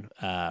one,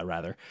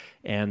 rather,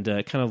 and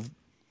kind of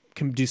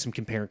do some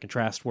compare and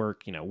contrast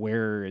work. You know,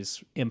 where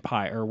is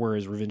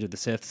Revenge of the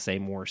Sith, say,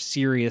 more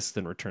serious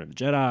than Return of the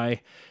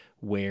Jedi?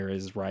 Where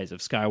is Rise of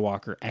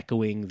Skywalker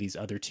echoing these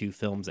other 2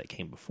 films that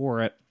came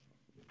before it?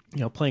 You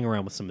know, playing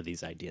around with some of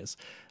these ideas.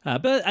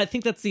 But I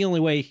think that's the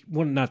only way.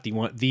 Well, not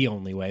the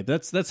only way.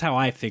 But that's how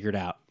I figured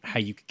out how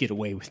you could get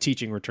away with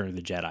teaching Return of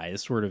the Jedi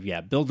is sort of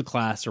build the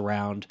class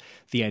around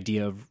the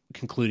idea of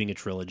concluding a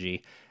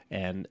trilogy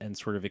and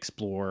sort of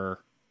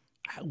explore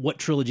what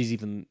trilogies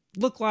even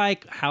look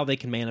like, how they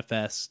can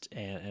manifest,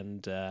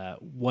 and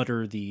what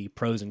are the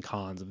pros and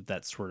cons of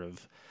that sort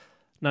of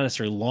not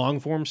necessarily long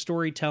form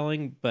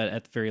storytelling, but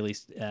at the very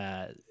least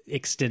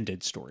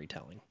extended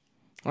storytelling.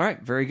 All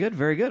right, very good,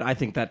 very good. I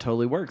think that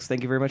totally works.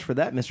 Thank you very much for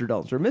that, Mr.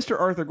 Dalton. So, Mr.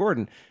 Arthur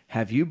Gordon,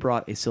 have you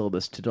brought a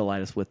syllabus to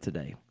delight us with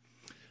today?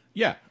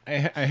 Yeah, I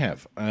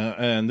have.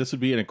 And this would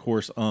be in a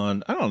course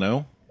on, I don't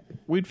know,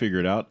 we'd figure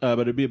it out, but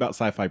it'd be about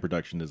sci-fi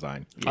production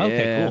design. Yeah.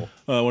 Okay,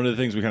 cool. One of the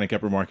things we kind of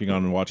kept remarking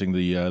on and watching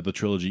the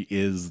trilogy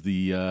is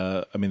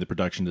the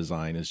production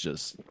design is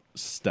just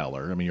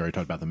stellar. I mean, you already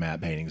talked about the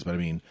matte paintings, but I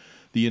mean,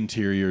 the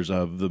interiors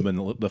of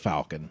the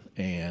Falcon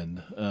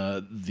and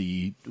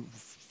the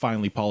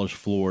finely polished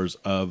floors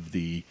of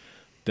the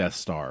Death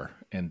Star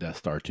and Death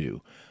Star 2.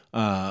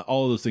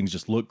 All of those things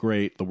just look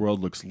great. The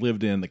world looks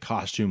lived in. The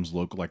costumes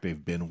look like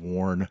they've been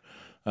worn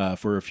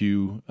for a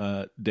few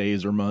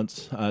days or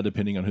months,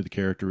 depending on who the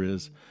character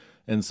is.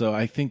 And so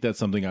I think that's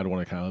something I'd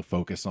want to kind of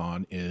focus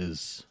on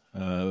is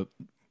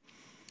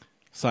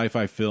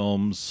sci-fi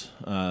films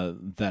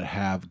that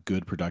have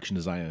good production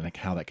design and like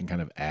how that can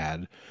kind of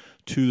add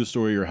to the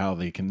story or how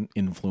they can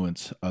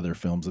influence other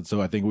films. And so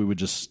I think we would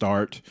just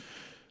start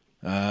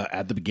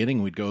at the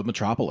beginning. We'd go with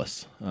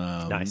Metropolis.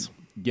 Nice.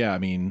 Yeah, I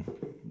mean,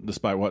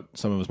 despite what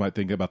some of us might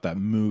think about that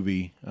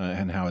movie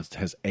and how it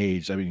has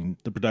aged, I mean,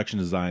 the production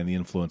design, the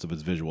influence of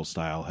its visual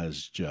style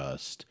has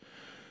just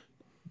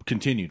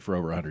continued for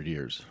over 100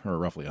 years, or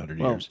roughly 100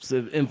 years. So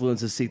it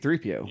influences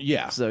C-3PO.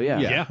 Yeah. So,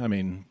 yeah. I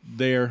mean,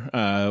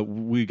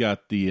 we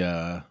got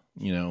the,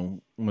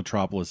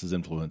 Metropolis has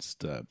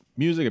influenced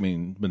music. I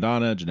mean,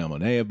 Madonna, Janelle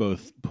Monáe have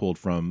both pulled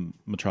from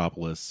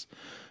Metropolis.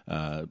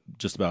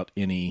 Just about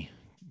any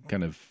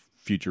kind of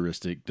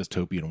futuristic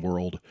dystopian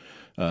world.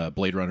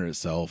 Blade Runner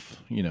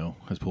itself,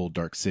 has pulled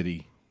Dark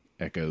City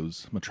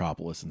echoes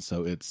Metropolis, and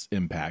so its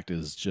impact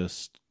is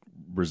just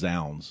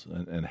resounds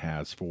and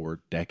has for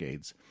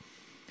decades.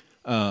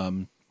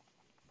 And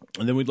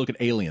then we'd look at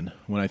Alien.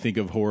 When I think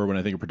of horror, when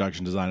I think of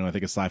production design, when I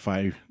think of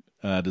sci-fi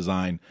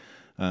design,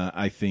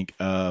 I think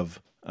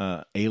of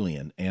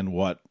Alien and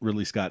what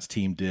Ridley Scott's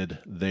team did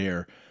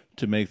there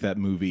to make that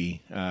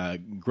movie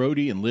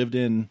grody and lived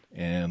in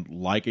and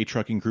like a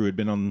trucking crew had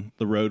been on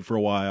the road for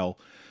a while,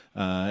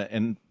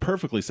 and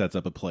perfectly sets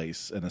up a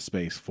place and a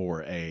space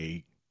for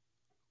a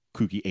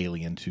kooky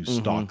alien to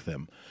stalk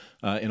them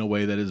in a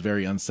way that is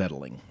very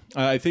unsettling.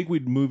 I think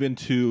we'd move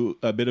into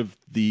a bit of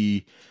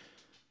the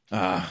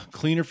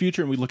cleaner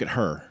future, and we'd look at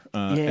Her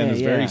and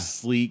it's very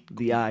sleek.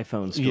 The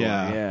iPhone store.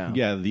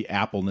 Yeah, the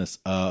Appleness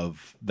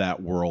of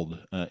that world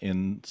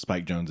in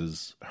Spike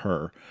Jonze's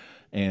Her,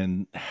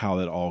 and how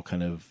that all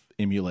kind of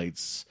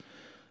emulates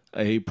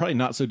a probably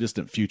not so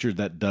distant future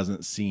that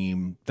doesn't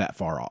seem that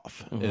far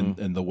off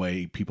in the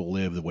way people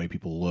live, the way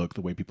people look,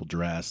 the way people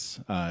dress.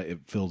 It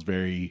feels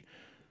very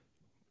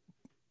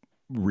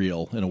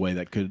real in a way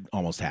that could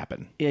almost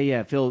happen.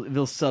 Yeah. It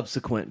feels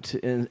subsequent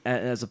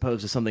as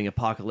opposed to something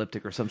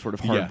apocalyptic or some sort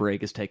of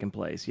heartbreak has taken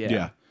place.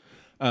 Yeah.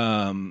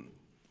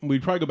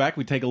 We'd probably go back.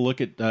 We'd take a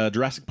look at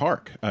Jurassic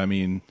Park. I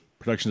mean,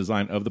 production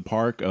design of the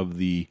park, of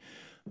the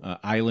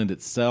island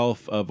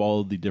itself, of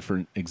all of the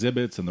different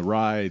exhibits and the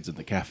rides and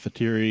the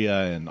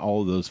cafeteria and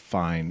all of those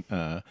fine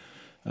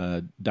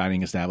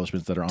dining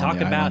establishments that are on the island.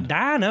 Talk about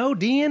Dino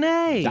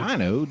DNA.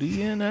 Dino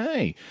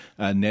DNA.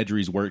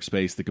 Nedry's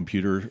workspace, the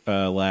computer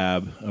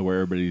lab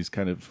where everybody's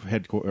kind of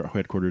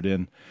headquartered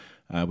in.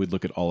 We'd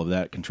look at all of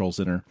that, control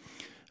center.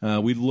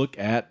 We'd look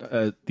at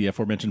the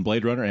aforementioned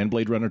Blade Runner and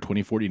Blade Runner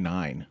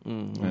 2049,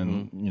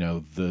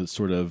 and the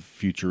sort of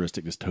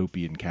futuristic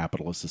dystopian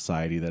capitalist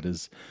society that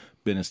has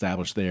been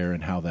established there,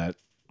 and how that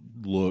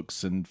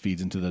looks and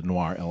feeds into the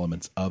noir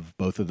elements of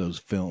both of those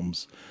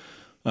films.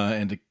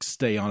 And to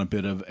stay on a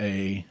bit of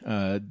a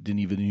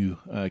Denis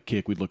Villeneuve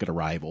kick, we'd look at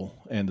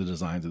Arrival and the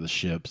designs of the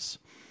ships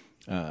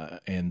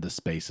and the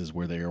spaces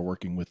where they are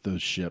working with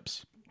those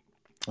ships.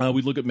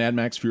 We'd look at Mad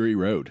Max Fury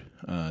Road.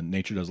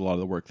 Nature does a lot of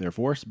the work there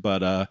for us,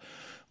 but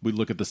we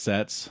look at the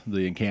sets,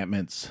 the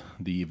encampments,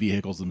 the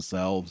vehicles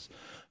themselves,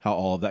 how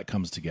all of that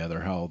comes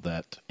together, how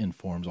that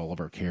informs all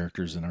of our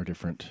characters and our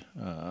different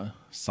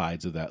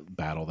sides of that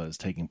battle that is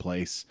taking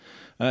place.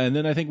 And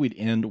then I think we'd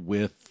end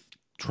with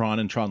Tron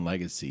and Tron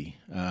Legacy,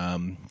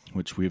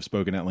 which we have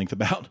spoken at length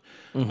about,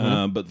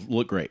 but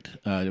look great.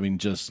 I mean,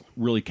 just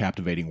really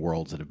captivating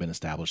worlds that have been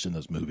established in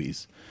those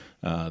movies.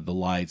 The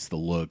lights, the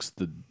looks,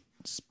 the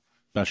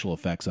special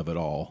effects of it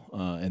all,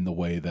 and the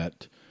way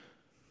that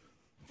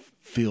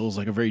feels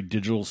like a very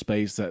digital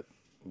space that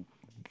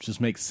just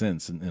makes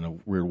sense in a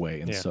weird way.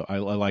 And so I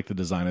like the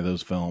design of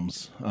those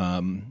films,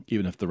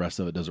 even if the rest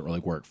of it doesn't really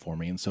work for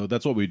me. And so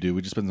that's what we do.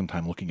 We just spend some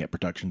time looking at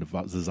production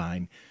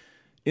design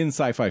in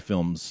sci-fi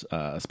films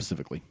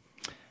specifically.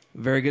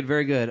 Very good,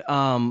 very good.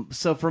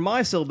 So for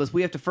my syllabus,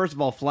 we have to first of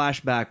all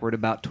flash backward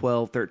about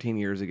 12, 13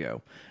 years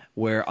ago,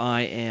 where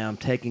I am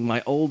taking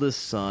my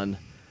oldest son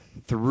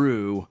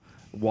through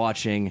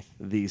watching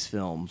these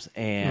films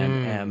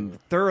and am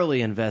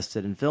thoroughly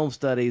invested in film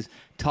studies,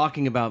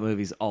 talking about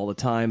movies all the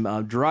time,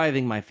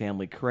 driving my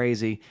family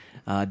crazy,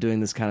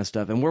 doing this kind of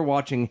stuff. And we're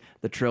watching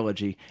the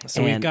trilogy.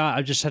 So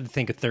I just had to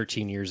think of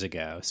 13 years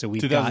ago. So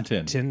we've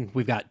 2010.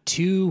 We've got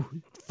 2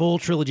 full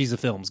trilogies of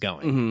films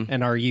going.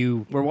 And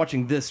we're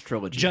watching this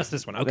trilogy. Just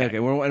this one. Okay.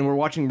 We're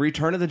watching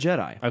Return of the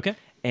Jedi. Okay.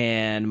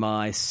 And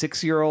my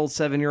 6-year-old,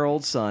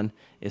 7-year-old son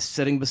is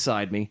sitting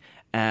beside me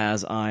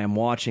as I am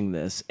watching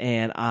this.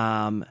 And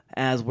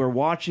as we're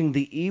watching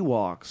the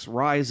Ewoks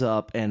rise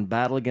up and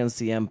battle against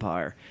the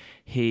Empire,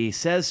 he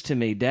says to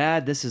me,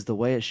 "Dad, this is the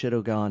way it should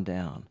have gone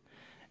down."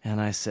 And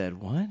I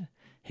said, "What?"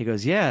 He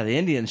goes, "Yeah, the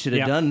Indians should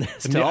have done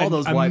this to all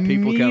those white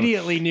people."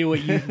 Immediately knew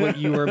what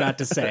you were about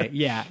to say.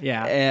 Yeah.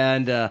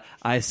 And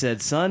I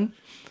said, "Son,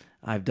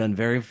 I've done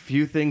very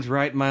few things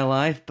right in my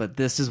life, but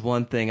this is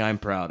one thing I'm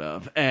proud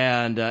of."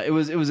 And it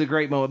was a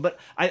great moment. But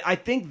I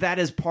think that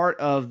is part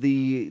of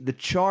the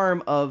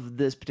charm of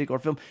this particular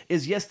film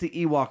is, yes, the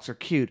Ewoks are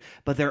cute,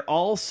 but they're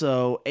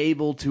also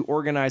able to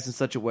organize in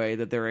such a way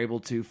that they're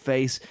able to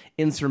face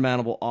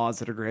insurmountable odds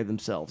that are great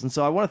themselves. And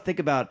so I want to think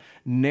about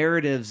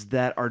narratives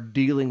that are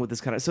dealing with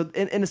this kind of... So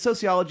in a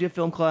sociology of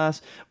film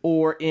class,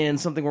 or in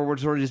something where we're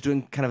sort of just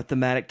doing kind of a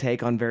thematic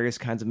take on various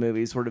kinds of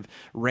movies, sort of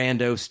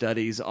rando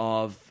studies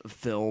of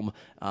film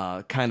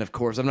kind of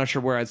course. I'm not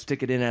sure where I'd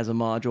stick it in as a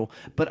module,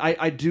 but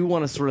I do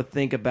want to sort of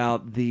think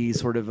about the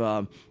sort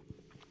of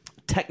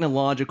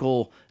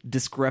technological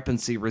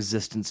discrepancy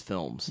resistance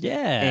films. Yeah.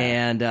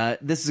 And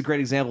this is a great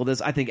example of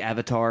this. I think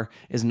Avatar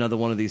is another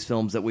one of these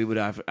films that we would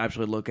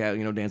actually look at,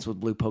 Dance with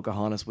Blue,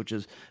 Pocahontas, which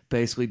is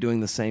basically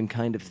doing the same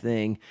kind of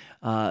thing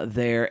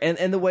there.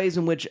 And the ways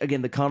in which,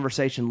 again, the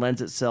conversation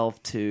lends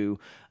itself to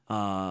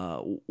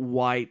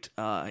white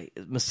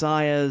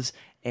messiahs.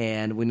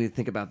 And we need to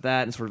think about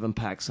that and sort of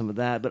unpack some of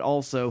that, but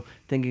also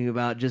thinking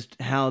about just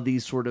how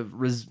these sort of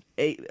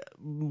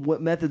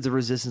what methods of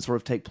resistance sort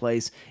of take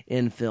place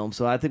in film.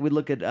 So I think we'd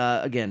look at,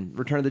 again,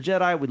 Return of the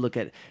Jedi. We'd look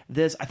at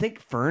this. I think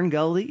Fern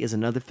Gully is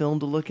another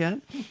film to look at.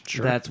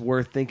 Sure. That's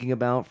worth thinking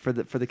about for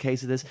the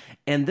case of this.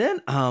 And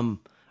then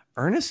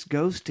Ernest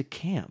Goes to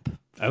Camp.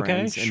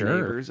 Friends and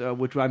Neighbors,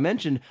 which I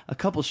mentioned a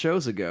couple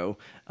shows ago,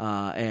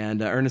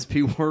 and Ernest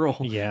P. Worrell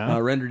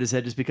rendered his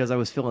head just because I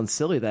was feeling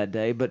silly that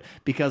day, but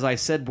because I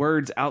said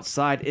words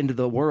outside into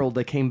the world,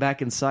 they came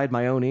back inside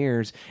my own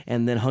ears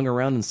and then hung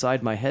around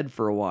inside my head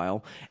for a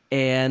while.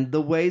 And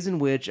the ways in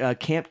which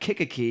Camp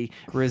Kikiki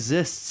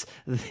resists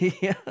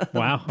the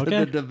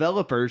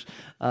developers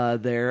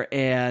there.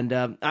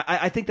 And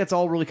I think that's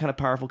all really kind of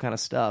powerful kind of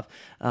stuff.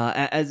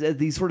 As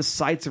these sort of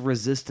sites of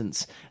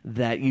resistance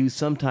that you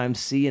sometimes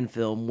see in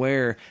film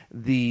where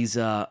these,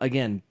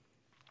 again,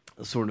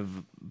 sort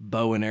of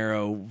bow and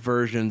arrow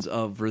versions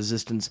of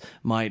resistance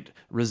might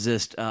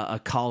resist a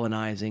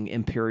colonizing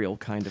imperial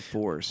kind of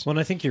force. Well,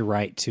 and I think you're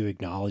right to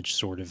acknowledge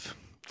sort of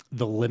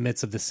the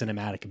limits of the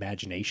cinematic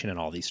imagination in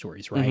all these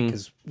stories, right?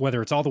 Because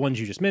whether it's all the ones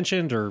you just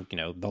mentioned or,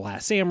 The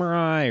Last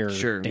Samurai or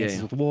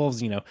Dances with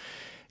Wolves,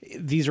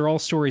 these are all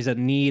stories that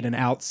need an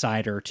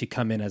outsider to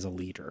come in as a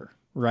leader.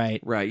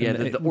 Right. Yeah.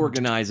 That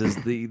organizes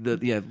the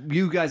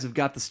you guys have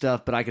got the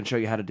stuff, but I can show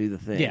you how to do the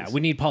things. Yeah.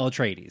 We need Paul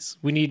Atreides.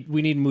 We need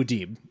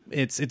Muad'Dib.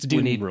 It's Dune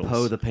we need rules.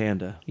 Poe the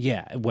panda.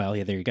 Yeah. Well.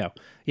 Yeah. There you go.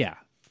 Yeah.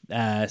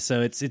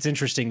 So it's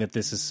interesting that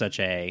this is such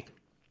a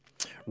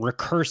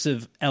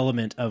recursive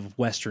element of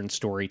Western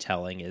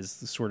storytelling, is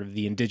sort of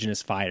the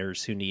indigenous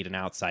fighters who need an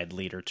outside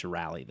leader to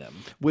rally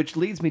them. Which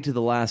leads me to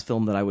the last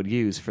film that I would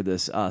use for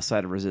this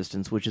side of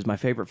resistance, which is my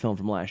favorite film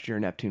from last year,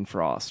 Neptune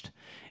Frost,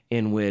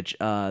 in which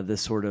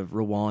this sort of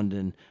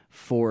Rwandan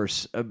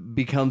force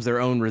becomes their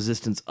own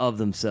resistance of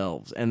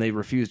themselves, and they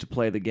refuse to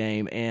play the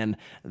game, and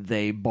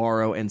they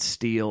borrow and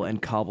steal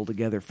and cobble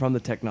together from the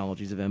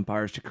technologies of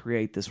empires to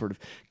create this sort of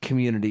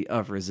community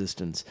of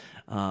resistance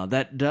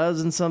that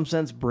does, in some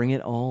sense, bring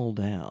it all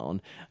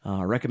down.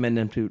 Recommend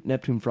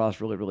Neptune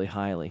Frost really, really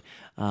highly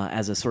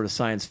as a sort of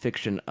science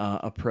fiction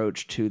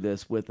approach to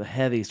this, with a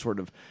heavy sort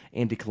of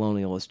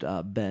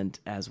anti-colonialist bent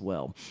as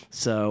well.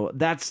 So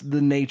that's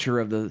the nature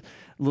of the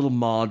little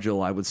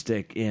module I would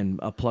stick in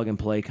a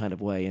plug-and-play kind of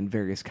way in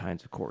various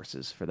kinds of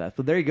courses for that.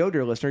 But there you go,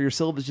 dear listener. Your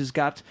syllabus just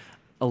got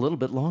a little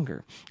bit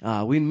longer.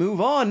 We move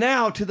on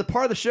now to the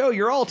part of the show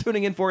you're all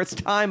tuning in for. It's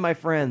time, my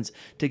friends,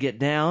 to get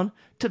down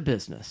to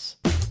business.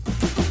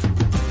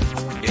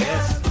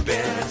 It's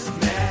business.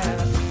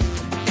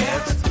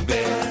 It's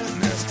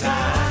business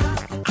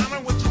time. I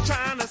know what you're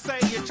trying to say.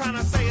 You're trying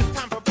to say it's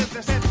time for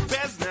business. It's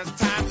business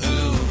time.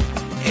 Ooh,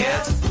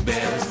 it's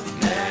business.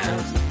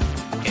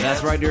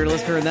 That's right, dear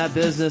listener, and that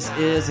business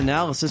is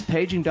analysis.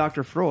 Paging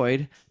Dr.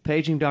 Freud.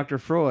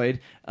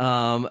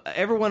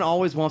 Everyone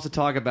always wants to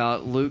talk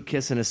about Luke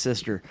kissing his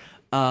sister.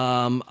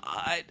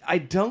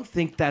 I don't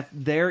think that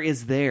there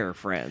is there,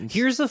 friends.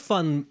 Here's a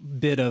fun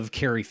bit of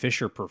Carrie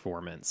Fisher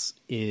performance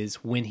is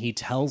when he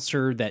tells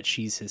her that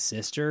she's his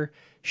sister,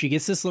 she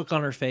gets this look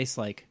on her face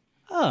like,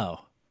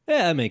 oh,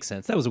 yeah, that makes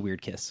sense. That was a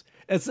weird kiss.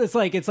 It's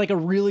like a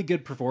really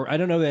good performance. I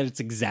don't know that it's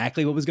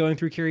exactly what was going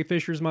through Carrie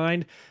Fisher's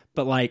mind,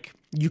 but like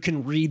you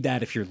can read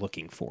that if you're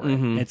looking for it.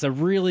 Mm-hmm. It's a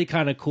really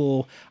kind of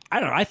cool. I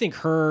don't know. I think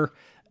her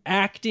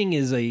acting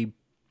is a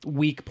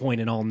weak point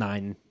in all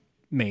 9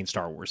 main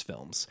Star Wars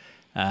films,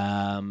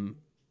 to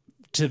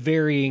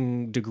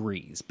varying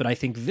degrees. But I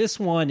think this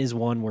one is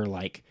one where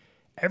like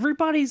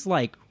everybody's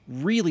like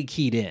really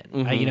keyed in.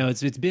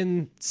 Mm-hmm. It's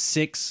been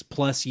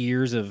 6+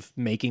 years of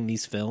making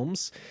these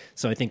films,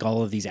 so I think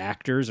all of these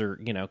actors are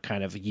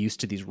kind of used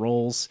to these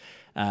roles,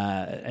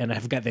 and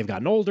they've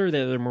gotten older,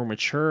 they're more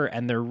mature,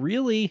 and they're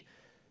really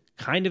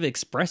kind of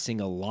expressing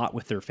a lot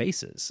with their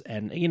faces,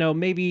 and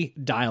maybe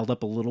dialed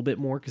up a little bit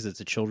more because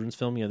it's a children's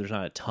film. There's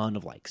not a ton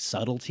of like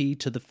subtlety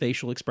to the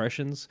facial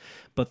expressions,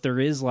 but there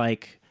is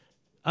like,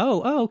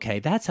 oh okay,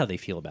 that's how they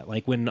feel about it.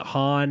 Like when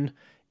Han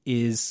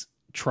is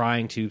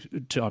trying to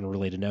on a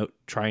related note,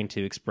 trying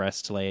to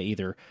express to Leia,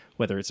 either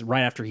whether it's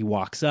right after he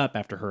walks up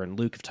after her and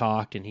Luke have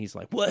talked and he's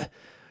like, what,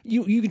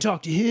 you can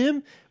talk to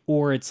him,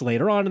 or it's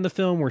later on in the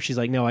film where she's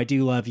like, no, I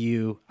do love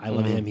you, I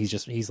love him,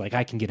 he's like,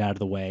 I can get out of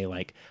the way.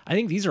 Like, I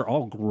think these are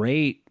all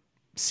great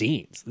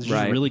scenes. This is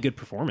just really good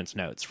performance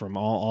notes from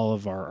all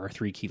of our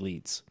 3 key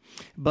leads.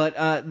 But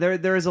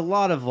there is a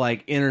lot of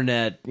like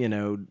internet,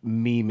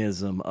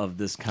 memeism of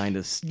this kind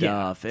of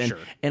stuff,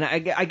 and I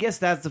guess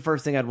that's the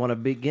first thing I'd want to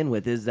begin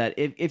with is that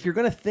if you're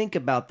going to think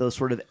about those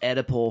sort of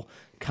Oedipal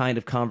kind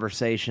of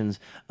conversations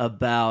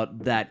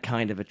about that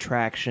kind of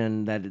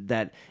attraction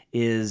that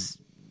is,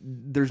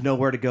 there's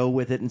nowhere to go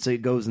with it, and so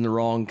it goes in the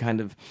wrong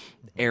kind of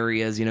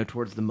areas,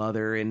 towards the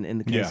mother in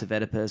the case of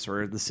Oedipus,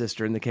 or the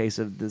sister in the case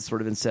of the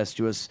sort of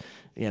incestuous,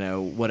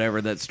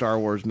 whatever that Star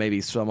Wars may be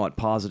somewhat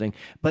positing.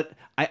 But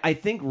I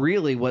think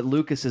really what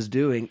Lucas is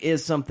doing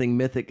is something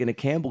mythic in a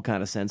Campbell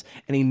kind of sense,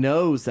 and he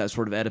knows that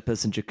sort of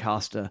Oedipus and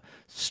Jocasta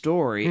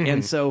story. Mm-hmm.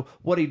 And so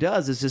what he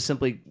does is just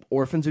simply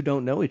orphans who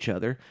don't know each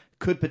other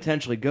could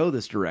potentially go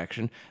this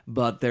direction,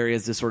 but there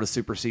is this sort of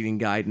superseding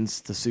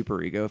guidance, the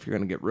superego, if you're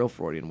going to get real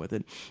Freudian with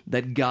it,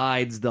 that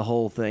guides the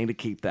whole thing to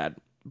keep that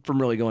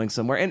from really going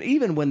somewhere. And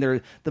even when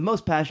they're the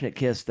most passionate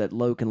kiss that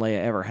Luke and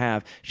Leia ever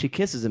have, she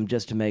kisses him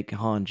just to make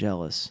Han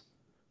jealous.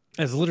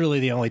 It's literally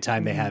the only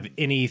time they have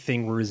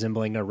anything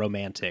resembling a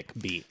romantic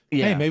beat.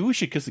 Yeah. Hey, maybe we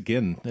should kiss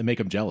again and make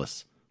him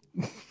jealous.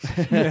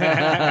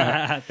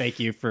 Thank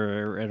you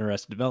for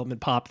Arrested Development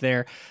pop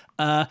there.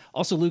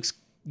 Also, Luke's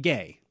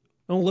gay.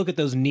 Don't look at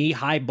those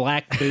knee-high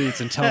black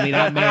boots and tell me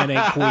that man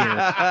ain't queer.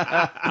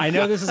 I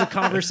know this is a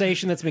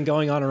conversation that's been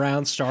going on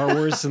around Star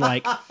Wars and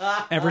like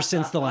ever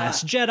since The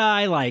Last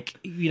Jedi. Like,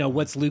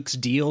 what's Luke's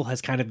deal has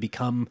kind of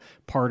become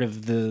part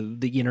of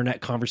the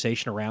internet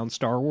conversation around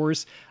Star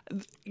Wars.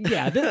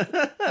 Yeah,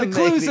 the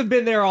clues have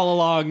been there all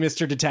along,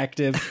 Mr.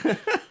 Detective.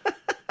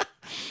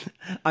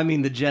 I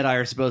mean, the Jedi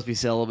are supposed to be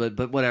celibate,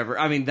 but whatever.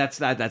 I mean, that's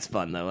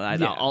fun though.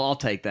 I'll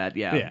take that.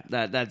 Yeah.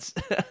 That's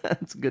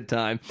that's a good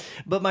time.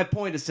 But my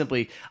point is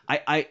simply,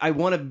 I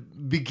want to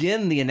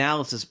begin the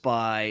analysis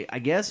by, I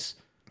guess,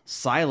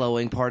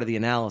 siloing part of the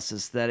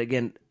analysis. That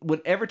again,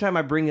 every time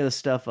I bring this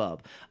stuff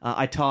up,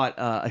 I taught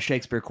a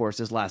Shakespeare course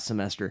this last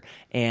semester,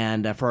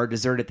 and for our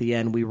dessert at the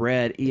end, we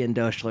read Ian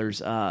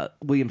Dushler's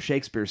William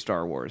Shakespeare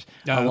Star Wars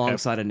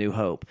alongside A New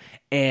Hope,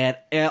 and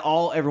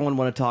all everyone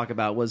wanted to talk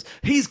about was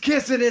he's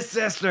kissing his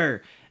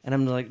sister, and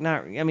I'm like, no,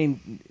 I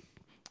mean,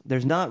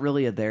 there's not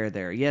really a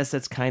there. Yes,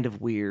 that's kind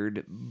of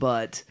weird,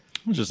 but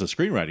It's just a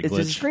screenwriting glitch. It's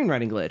just a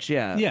screenwriting glitch,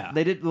 yeah. Yeah.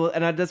 They did,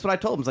 that's what I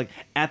told them. It's like,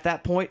 at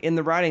that point in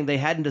the writing, they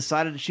hadn't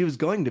decided she was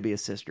going to be a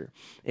sister.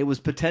 It was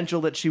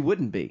potential that she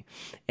wouldn't be.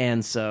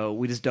 And so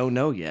we just don't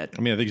know yet.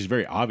 I mean, I think she's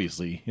very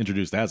obviously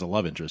introduced as a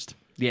love interest.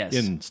 Yes.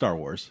 In Star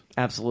Wars.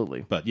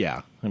 Absolutely. But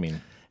yeah, I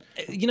mean...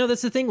 You know,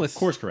 that's the thing with...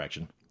 Course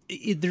correction.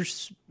 You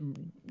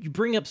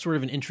bring up sort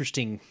of an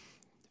interesting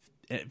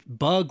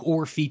bug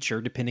or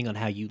feature, depending on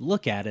how you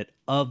look at it,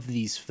 of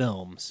these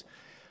films.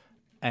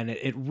 And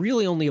it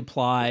really only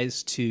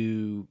applies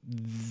to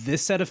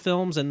this set of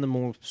films and the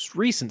most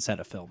recent set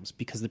of films,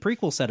 because the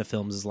prequel set of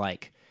films is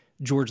like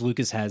George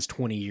Lucas has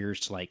 20 years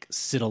to like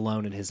sit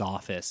alone in his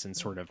office and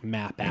sort of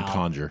map out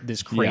conjure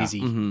this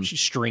crazy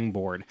string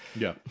board.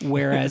 Yeah.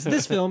 Whereas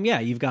this film,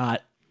 you've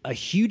got a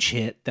huge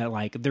hit that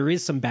like there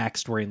is some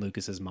backstory in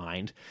Lucas's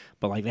mind,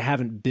 but like they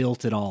haven't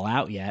built it all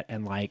out yet.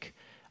 And like,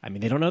 I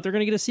mean, they don't know if they're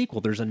going to get a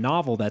sequel. There's a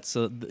novel that's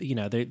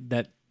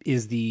that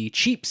is the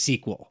cheap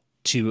sequel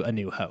to A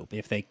New Hope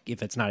if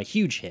it's not a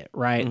huge hit,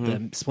 right?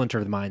 The Splinter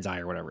of the Mind's Eye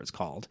or whatever it's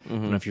called. I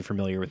don't know if you're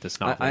familiar with this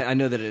novel. I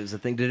know that it is a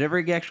thing. Did it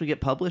ever actually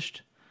get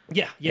published?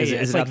 Yeah. Is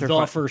It's it like out there the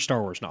fi- first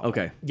Star Wars novel.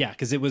 Okay. Yeah,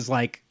 because it was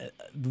like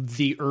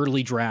the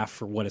early draft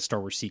for what a Star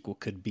Wars sequel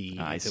could be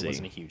I if see. it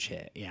wasn't a huge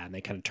hit. Yeah, and they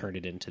kind of turned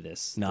it into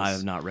this. No, I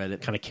have not read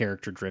it. Kind of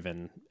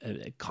character-driven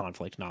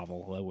conflict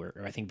novel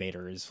where I think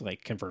Vader is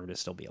like confirmed to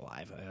still be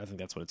alive. I think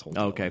that's what it's told.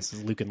 Okay. This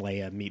is Luke and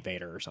Leia meet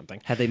Vader or something.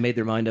 Had they made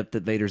their mind up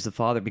that Vader's the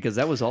father? Because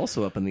that was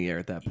also up in the air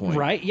at that point.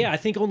 Right? Yeah, I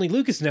think only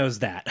Lucas knows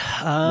that.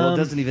 Well, it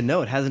doesn't even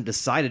know. It hasn't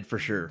decided for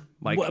sure.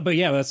 Like, But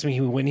yeah, that's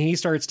when he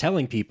starts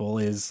telling people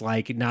is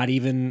like not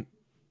even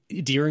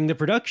during the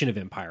production of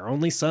Empire.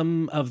 Only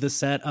some of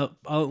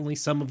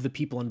the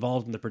people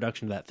involved in the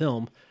production of that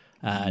film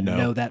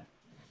know that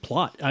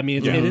plot. I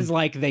mean, it is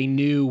like they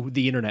knew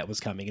the internet was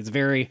coming. It's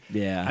very,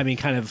 I mean,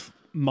 kind of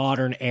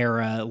modern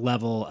era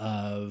level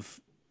of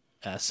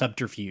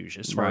subterfuge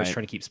as far as Right.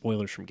 trying to keep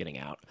spoilers from getting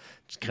out.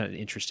 It's kind of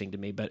interesting to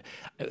me. But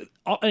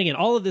again,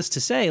 all of this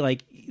to say,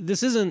 like,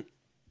 this isn't.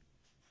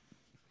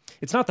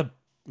 It's not the.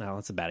 Well,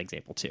 that's a bad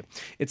example too.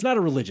 It's not a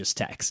religious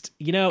text.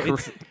 You know,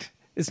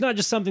 it's not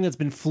just something that's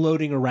been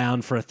floating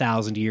around for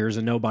 1,000 years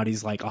and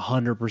nobody's like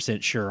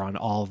 100% sure on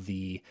all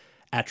the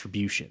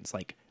attributions.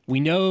 Like, we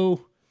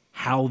know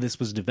how this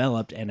was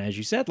developed, and as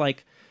you said,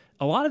 like,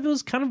 a lot of it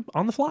was kind of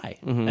on the fly,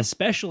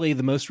 especially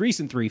the most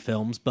recent 3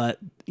 films. But,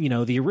 you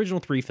know, the original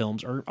 3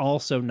 films are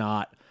also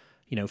not,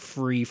 you know,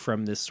 free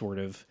from this sort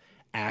of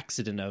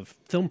accident of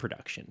film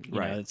production. You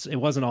know, it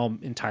wasn't all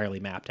entirely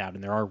mapped out,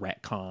 and there are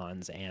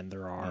retcons, and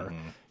there are,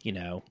 you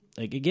know,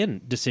 like, again,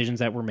 decisions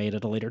that were made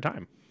at a later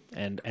time.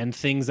 And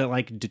things that,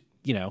 like,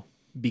 you know,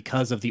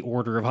 because of the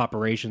order of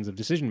operations of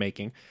decision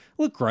making,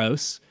 look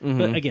gross.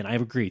 But again, I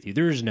agree with you.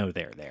 There's no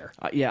there.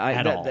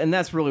 At all. And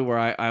that's really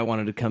where I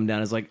wanted to come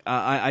down. Is like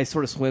I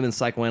sort of swim in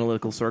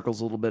psychoanalytical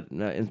circles a little bit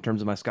in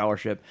terms of my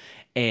scholarship,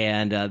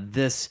 and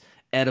this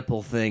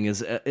Oedipal thing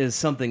is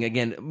something,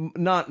 again,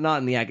 not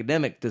in the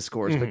academic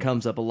discourse, but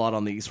comes up a lot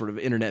on the sort of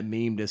internet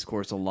meme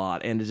discourse a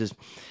lot. And it's just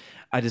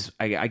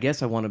I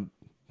guess I want to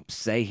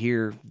say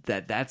here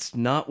that that's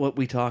not what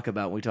we talk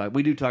about.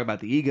 We do talk about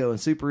the ego and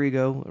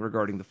superego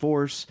regarding the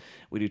Force.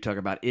 We do talk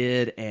about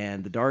id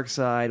and the dark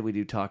side. We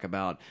do talk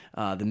about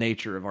the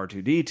nature of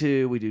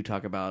R2D2. We do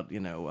talk about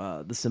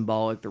the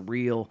symbolic, the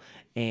real,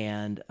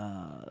 and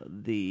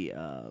the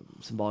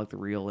symbolic, the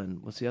real,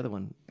 and what's the other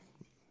one?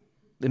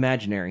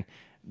 Imaginary.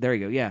 There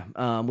you go.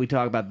 Yeah. We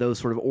talk about those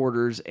sort of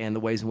orders and the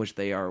ways in which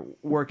they are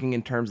working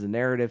in terms of the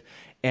narrative.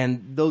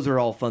 And those are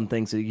all fun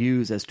things to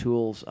use as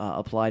tools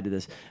applied to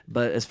this.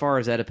 But as far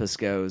as Oedipus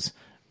goes,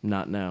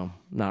 not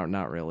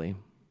really.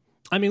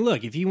 I mean,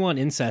 look, if you want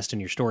incest in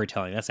your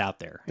storytelling, that's out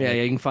there. Yeah,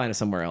 you can find it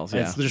somewhere else.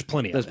 Yeah. There's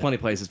plenty of it. There's plenty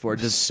of places for it.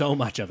 Just so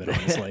much of it,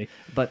 honestly.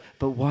 But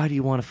why do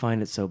you want to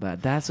find it so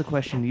bad? That's a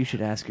question you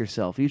should ask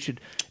yourself.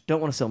 Don't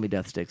want to sell me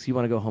death sticks. You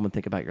want to go home and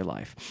think about your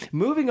life.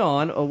 Moving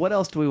on, what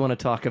else do we want to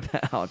talk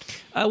about?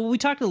 We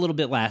talked a little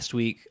bit last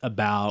week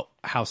about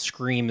how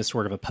Scream is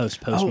sort of a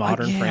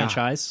postmodern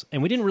franchise,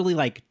 and we didn't really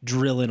like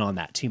drill in on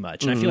that too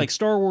much. And I feel like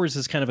Star Wars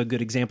is kind of a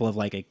good example of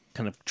like a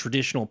kind of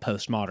traditional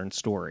postmodern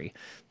story.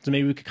 So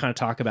maybe we could kind of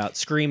talk about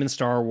Scream and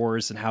Star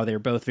Wars and how they're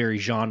both very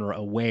genre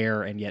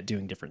aware and yet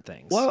doing different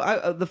things.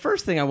 Well, the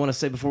first thing I want to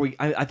say before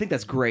I think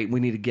that's great. We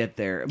need to get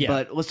there. Yeah.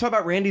 But let's talk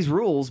about Randy's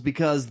rules,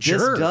 because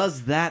this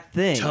does that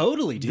thing.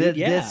 Totally, dude.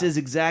 This is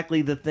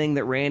exactly the thing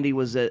that Randy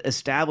was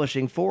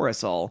establishing for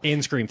us all.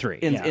 In Scream 3.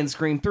 In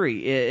Scream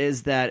 3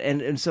 is that,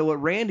 and so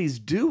what Randy's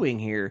doing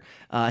here,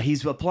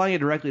 he's applying it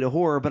directly to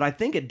horror, but I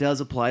think it does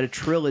apply to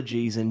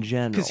trilogies in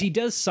general. Because he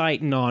does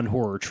cite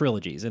non-horror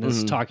trilogies, and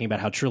is talking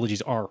about how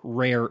trilogies are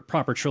rare,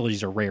 proper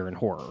trilogies are rare in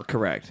horror.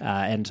 Correct.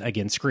 And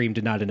again, Scream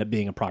did not end up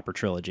being a proper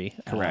trilogy.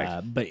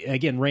 Correct. But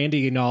again,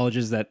 Randy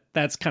acknowledges that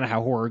that's kind of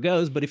how horror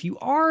goes, but if you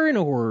are in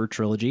a horror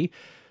trilogy,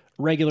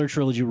 regular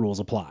trilogy rules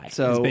apply.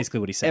 So is basically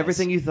what he says.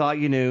 Everything you thought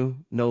you knew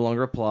no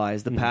longer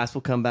applies. The past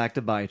will come back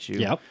to bite you.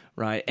 Yep.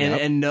 Right.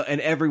 And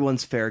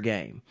everyone's fair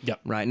game.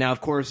 Yep. Right. Now,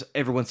 of course,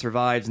 everyone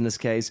survives in this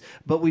case,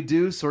 but we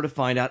do sort of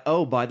find out,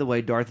 oh, by the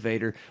way, Darth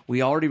Vader,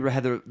 we already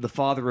had the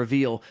father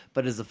reveal,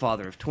 but is the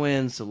father of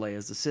twins, so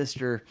Leia's the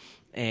sister.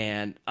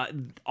 And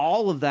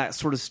all of that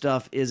sort of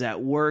stuff is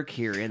at work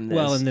here in this.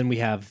 Well, and then we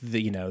have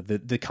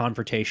the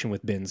confrontation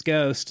with Ben's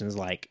ghost, and is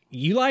like,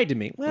 you lied to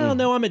me. Well,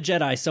 no, I'm a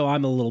Jedi, so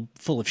I'm a little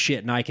full of shit,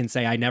 and I can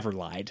say I never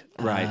lied.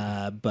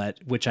 Right. But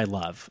which I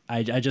love.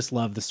 I just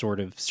love the sort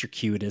of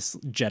circuitous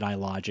Jedi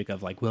logic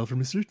of like, well,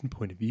 from a certain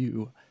point of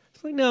view.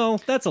 It's like, no,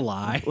 that's a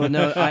lie. Well,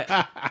 no,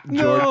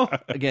 No.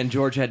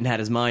 George hadn't had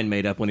his mind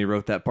made up when he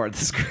wrote that part of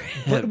the script.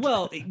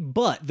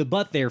 But the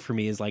but there for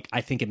me is like,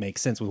 I think it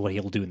makes sense with what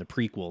he'll do in the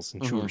prequels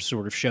and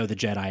sort of show the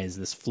Jedi as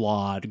this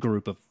flawed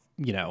group of,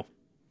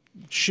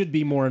 should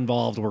be more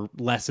involved or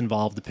less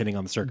involved depending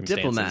on the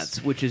circumstances.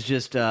 Diplomats, which is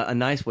just a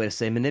nice way to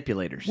say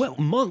manipulators. Well,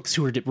 monks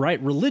who are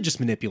religious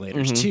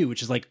manipulators too,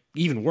 which is like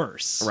even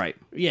worse. Right.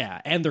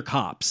 Yeah, and they're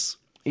cops.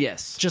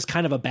 Yes. Just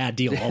kind of a bad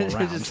deal all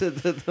around.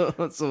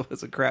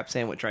 It's a crap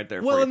sandwich right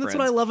there. Well, for and you, that's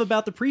what I love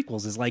about the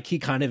prequels is like he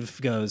kind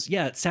of goes,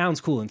 yeah, it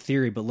sounds cool in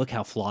theory, but look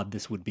how flawed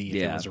this would be if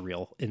it was a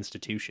real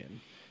institution.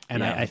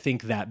 And I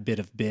think that bit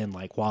of Ben,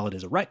 like while it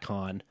is a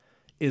retcon,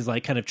 is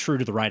like kind of true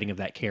to the writing of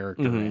that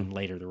character and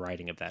later the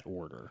writing of that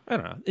order. I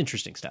don't know.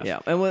 Interesting stuff. Yeah.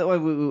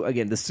 And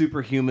again, the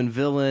superhuman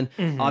villain,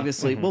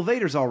 obviously, well,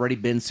 Vader's already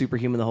been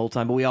superhuman the whole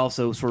time, but we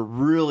also sort of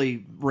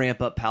really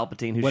ramp up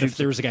Palpatine, who What shoots if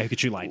there was a guy who could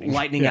shoot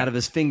lightning? out of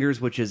his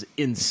fingers, which is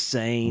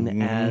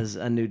insane as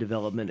a new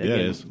development. Again,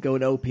 it is.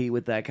 going OP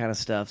with that kind of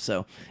stuff.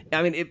 So,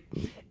 I mean,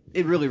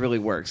 it really, really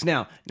works.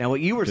 Now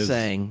what you were His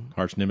saying...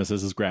 arch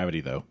nemesis is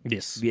gravity, though.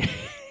 Yes. Yeah,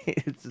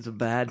 it's a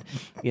bad,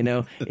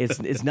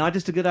 it's not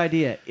just a good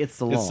idea, it's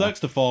the law. It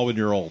sucks to fall when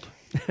you're old.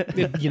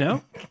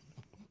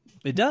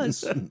 It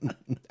does. And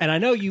I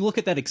know you look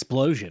at that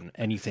explosion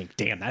and you think,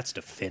 damn, that's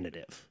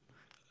definitive.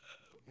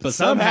 But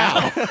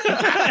somehow...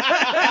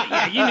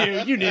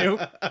 Yeah, you knew.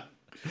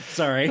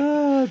 Sorry.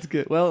 That's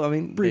good. Well, I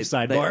mean, Brief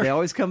sidebar. They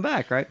always come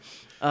back, right?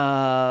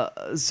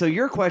 So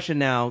your question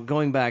now,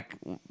 going back,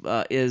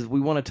 is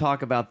we want to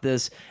talk about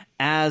this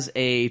as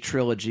a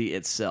trilogy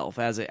itself,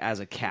 as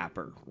a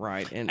capper,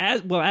 right? And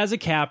as a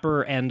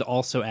capper and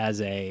also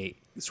as a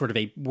sort of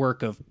a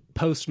work of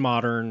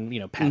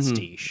postmodern,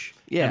 pastiche.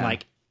 Yeah. And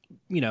like,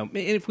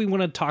 if we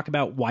want to talk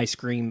about why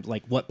Scream,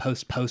 like what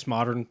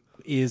postmodern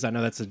is, I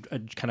know that's a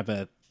kind of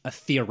a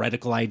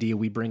theoretical idea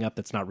we bring up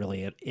that's not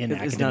really in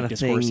academic not a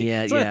discourse. thing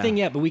yet, It's not yeah. a thing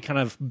yet, but we kind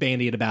of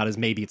bandy it about as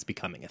maybe it's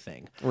becoming a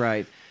thing.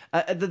 right.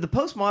 The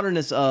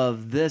postmoderness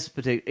of this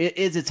particular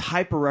is its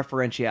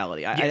hyper-referentiality.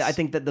 Yes. I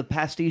think that the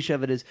pastiche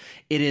of it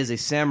is a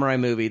samurai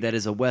movie, that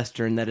is a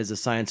western, that is a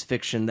science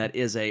fiction, that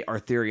is a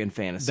Arthurian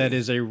fantasy. That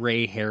is a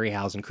Ray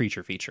Harryhausen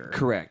creature feature.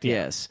 Correct,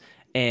 yes.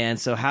 And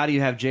so how do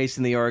you have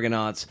Jason the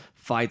Argonauts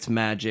fights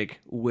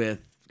magic with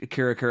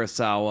Akira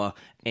Kurosawa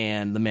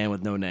and the man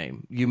with no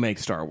name? You make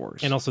Star Wars.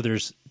 And also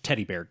there's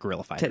teddy bear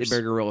gorilla fighters. Teddy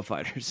bear gorilla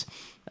fighters.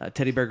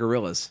 Teddy bear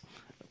gorillas.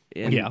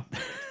 Yeah,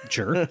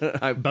 sure.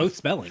 Both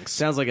spellings.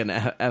 Sounds like an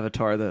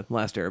Avatar, the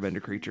Last Airbender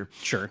creature.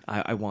 Sure.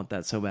 I want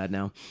that so bad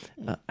now.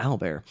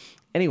 Owlbear.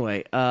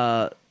 Anyway,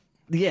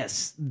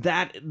 yes,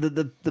 that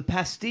the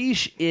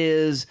pastiche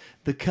is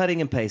the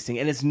cutting and pasting,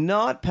 and it's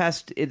not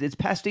it's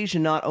pastiche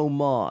and not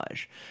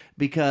homage,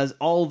 because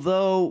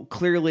although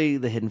clearly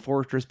The Hidden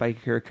Fortress by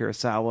Akira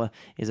Kurosawa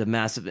is a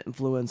massive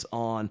influence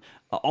on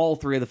all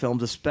three of the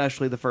films,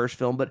 especially the first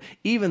film, but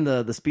even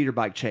the speeder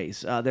bike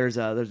chase, there's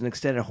an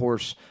extended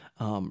horse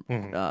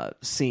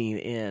scene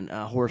in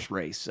horse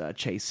race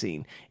chase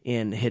scene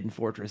in Hidden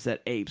Fortress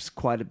that apes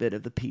quite a bit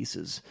of the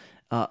pieces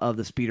of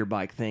the speeder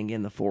bike thing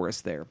in the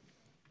forest there.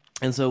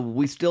 And so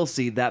we still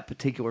see that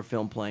particular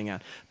film playing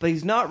out. But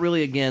he's not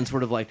really, again,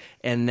 sort of like,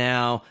 and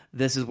now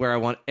this is where I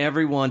want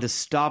everyone to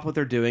stop what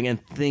they're doing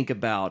and think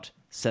about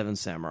Seven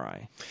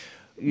Samurai.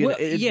 It's which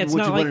not is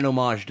like, what an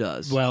homage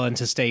does. Well, and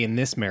to stay in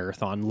this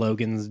marathon,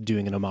 Logan's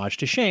doing an homage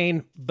to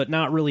Shane, but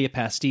not really a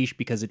pastiche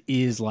because it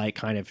is like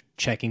kind of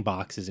checking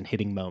boxes and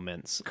hitting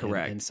moments.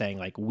 Correct. And saying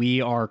like, we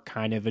are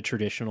kind of a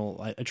traditional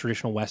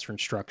Western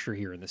structure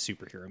here in the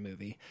superhero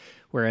movie.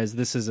 Whereas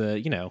this is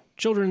a,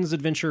 children's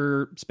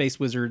adventure, space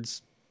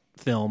wizards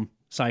film,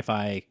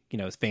 sci-fi,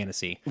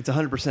 fantasy. It's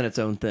 100% its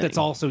own thing. That's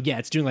also,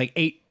 it's doing like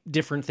 8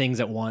 different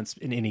things at once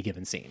in any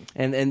given scene.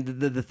 And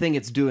the thing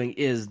it's doing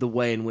is the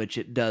way in which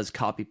it does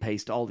copy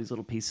paste all these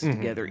little pieces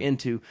together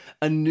into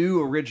a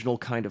new original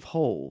kind of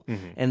whole.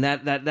 And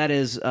that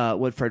is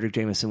what Frederick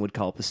Jameson would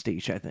call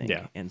pastiche, I think.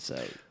 Yeah. And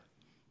so,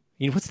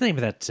 what's the name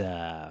of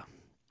that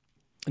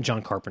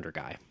John Carpenter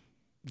guy,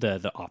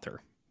 the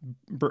author?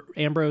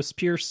 Ambrose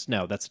Pierce?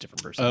 No, that's a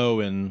different person.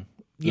 Oh, and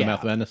The Mouth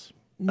of Madness?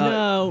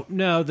 No,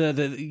 the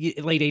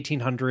late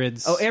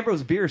 1800s. Oh,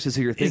 Ambrose Bierce is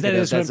who you're thinking Is that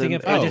of. what I'm thinking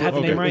of? I did have the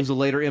name right? It was a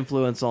later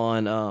influence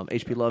on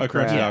H.P. Across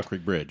Lovecraft. the Owl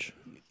Creek Bridge.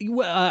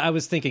 Well, I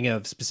was thinking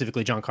of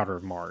specifically John Carter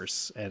of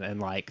Mars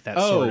and like that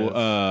sort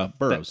of...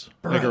 Burroughs.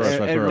 Burroughs. Edgar Rice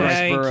Burroughs.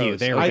 Thank you. Burroughs.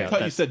 There we I go.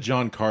 thought you said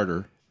John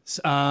Carter.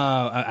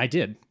 I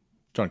did.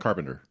 John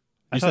Carpenter.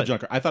 You said John.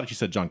 I thought you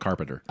said John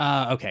Carpenter,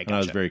 Okay, and I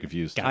was gotcha. very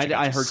confused. Gotcha.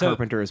 I heard So-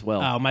 Carpenter as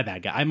well. Oh, my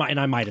bad, guy. I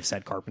might have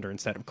said Carpenter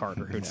instead of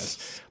Carter. Who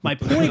knows? My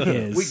point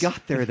is... we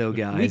got there, though,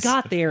 guys. We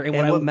got there. And,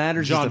 And what I,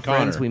 matters John is the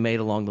friends Connor. we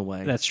made along the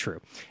way. That's true.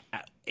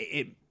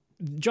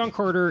 John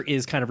Carter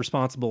is kind of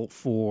responsible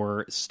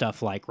for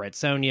stuff like Red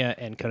Sonja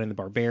and Conan the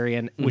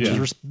Barbarian, which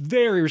is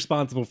very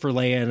responsible for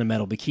Leia in a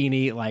metal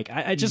bikini. Like,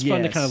 I just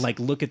fun to Yes. kind of like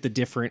look at the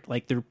different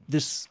like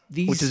these.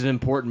 Which is an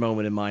important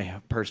moment in my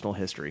personal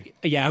history.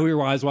 I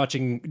was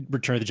watching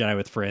Return of the Jedi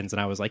with friends, and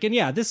I was like,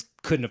 and this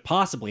couldn't have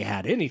possibly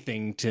had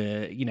anything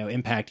to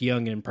impact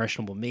young and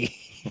impressionable me.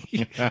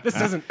 This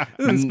doesn't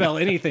spell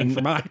anything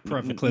for my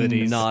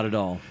proclivities. Not at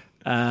all.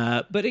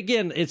 But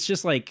again, it's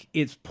just like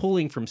it's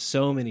pulling from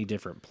so many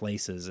different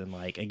places, and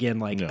like again,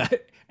 like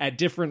at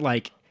different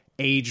like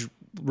age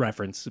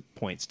reference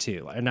points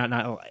too.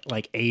 Not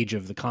like age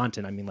of the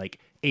content. I mean like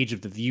age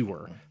of the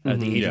viewer,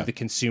 the age of the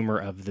consumer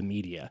of the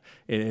media.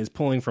 It is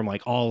pulling from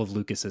like all of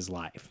Lucas's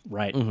life,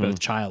 right? Both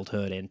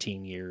childhood and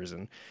teen years,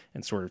 and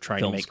sort of trying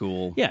Film to make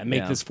school.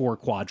 make this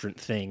 4-quadrant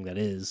thing that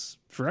is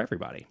for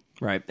everybody.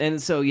 Right.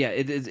 And so, yeah,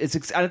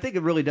 I think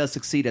it really does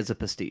succeed as a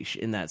pastiche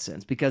in that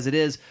sense, because it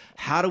is,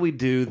 how do we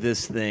do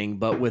this thing,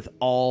 but with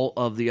all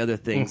of the other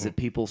things that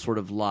people sort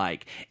of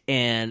like?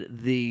 And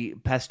the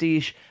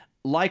pastiche,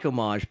 like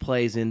homage,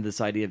 plays in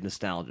this idea of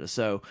nostalgia.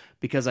 So,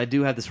 because I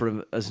do have this sort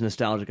of a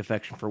nostalgic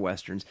affection for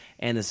Westerns,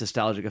 and this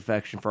nostalgic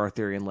affection for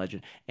Arthurian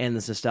legend, and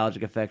this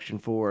nostalgic affection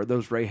for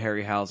those Ray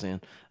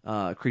Harryhausen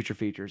creature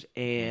features,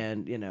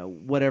 and,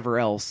 whatever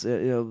else,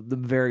 the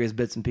various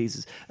bits and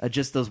pieces,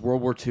 just those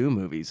World War II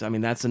movies. I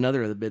mean, that's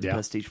another of the big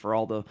pastiche for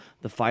all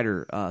the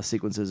fighter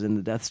sequences in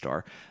the Death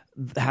Star.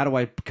 How do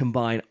I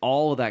combine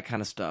all of that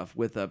kind of stuff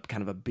with a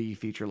kind of a B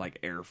feature like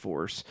Air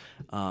Force,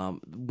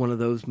 one of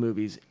those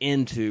movies,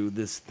 into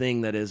this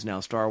thing that is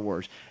now Star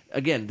Wars?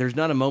 Again, there's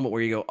not a moment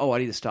where you go, oh, I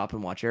need to stop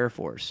and watch Air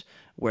Force,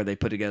 where they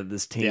put together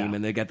this team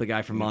and they got the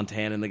guy from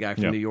Montana and the guy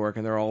from New York,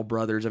 and they're all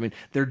brothers. I mean,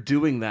 they're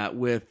doing that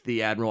with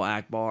the Admiral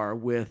Akbar,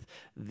 with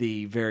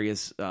the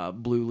various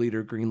blue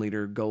leader, green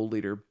leader, gold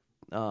leader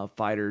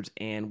fighters,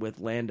 and with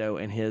Lando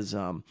and his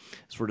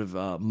sort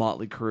of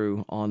motley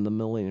crew on the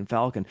Millennium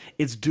Falcon.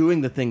 It's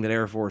doing the thing that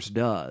Air Force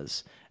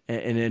does,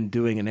 and in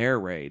doing an air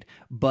raid,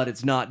 but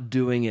it's not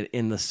doing it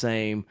in the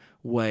same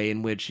way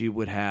in which you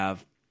would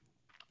have.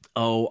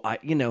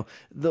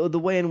 The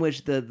way in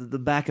which the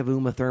back of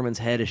Uma Thurman's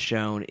head is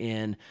shown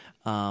in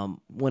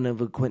one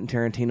of Quentin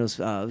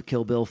Tarantino's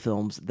Kill Bill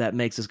films, that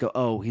makes us go,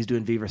 oh, he's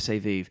doing Vivre C'est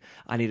Vivre.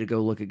 I need to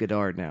go look at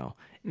Godard now.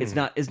 It's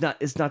not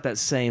that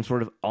same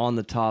sort of on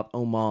the top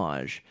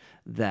homage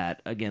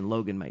that, again,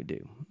 Logan may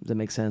do. Does that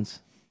make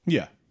sense?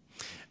 Yeah.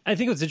 I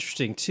think what's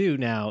interesting too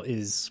now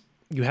is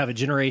you have a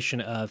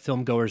generation of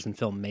film goers and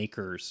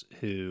filmmakers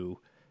who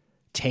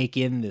take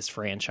in this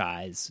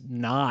franchise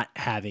not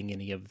having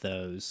any of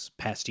those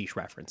pastiche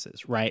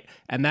references, right?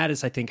 And that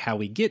is, I think, how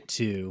we get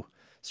to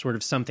sort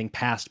of something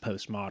past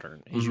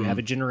postmodern, is you have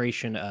a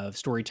generation of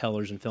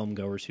storytellers and film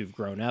goers who've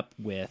grown up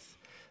with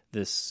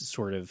this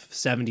sort of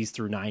 70s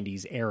through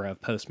 90s era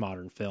of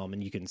postmodern film,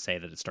 and you can say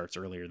that it starts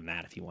earlier than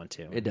that if you want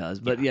to. It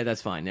does, but yeah,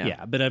 that's fine.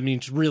 Yeah, but I mean,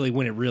 it's really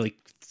when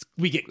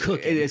we get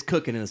cooking. It is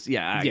cooking.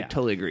 I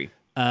totally agree.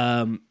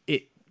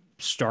 It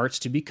starts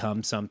to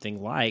become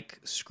something like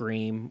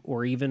Scream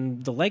or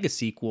even the Lego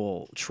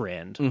sequel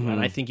trend. And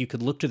I think you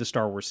could look to the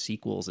Star Wars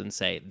sequels and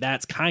say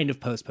that's kind of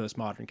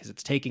postmodern, because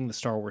it's taking the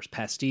Star Wars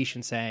pastiche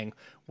and saying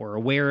we're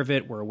aware of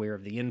it, we're aware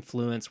of the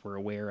influence, we're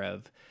aware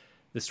of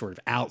the sort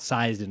of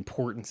outsized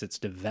importance it's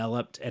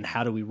developed, and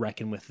how do we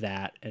reckon with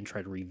that and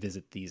try to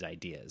revisit these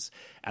ideas.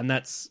 And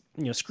that's,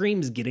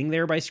 Scream's getting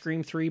there by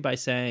Scream 3 by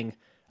saying,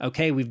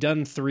 okay, we've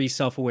done 3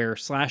 self-aware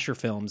slasher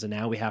films, and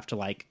now we have to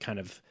like kind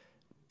of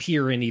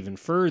peer in even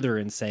further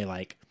and say,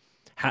 like,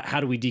 how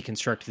do we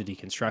deconstruct the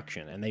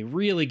deconstruction? And they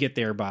really get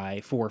there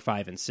by 4,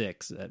 5, and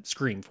 6.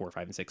 Scream 4,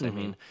 5, and 6. I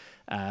mean,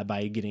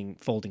 by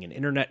folding in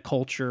internet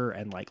culture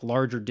and like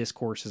larger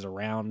discourses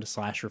around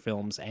slasher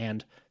films,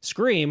 and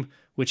Scream,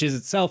 which is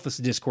itself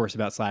a discourse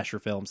about slasher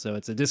films. So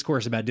it's a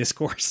discourse about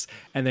discourse,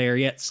 and they are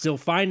yet still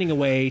finding a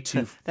way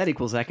to that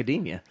equals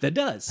academia. That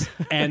does,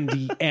 and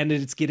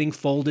it's getting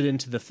folded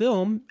into the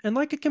film in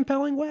like a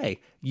compelling way.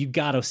 You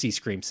got to see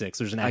Scream 6.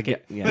 There's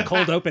the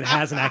cold open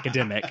has an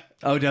academic.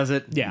 Oh, does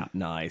it? Yeah,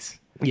 nice.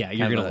 Yeah,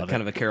 you're gonna love it.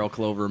 Kind of a Carol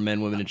Clover,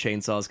 Men, Women, and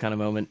Chainsaws kind of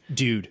moment,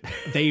 dude.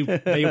 They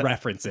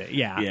reference it.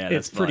 Yeah,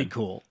 it's fun. pretty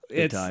cool.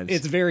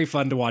 It's very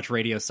fun to watch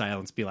Radio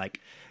Silence be like,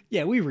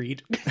 yeah, we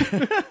read,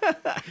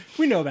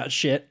 we know about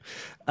shit.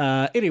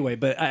 Anyway,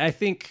 but I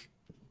think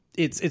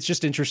it's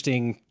just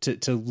interesting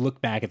to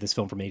look back at this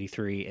film from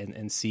 '83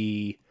 and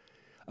see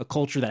a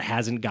culture that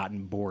hasn't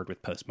gotten bored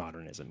with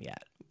postmodernism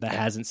yet. That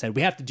hasn't said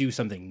we have to do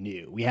something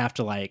new. We have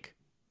to like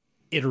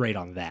iterate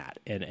on that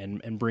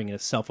and bring a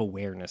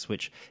self-awareness,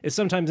 which is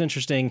sometimes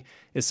interesting,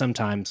 is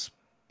sometimes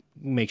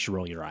makes you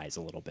roll your eyes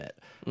a little bit.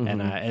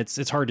 And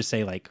it's hard to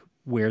say like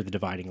where the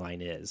dividing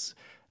line is.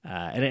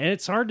 And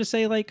it's hard to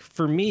say, like,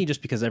 for me,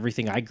 just because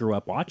everything I grew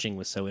up watching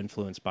was so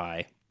influenced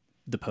by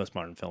the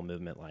postmodern film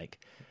movement. Like,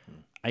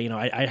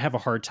 I have a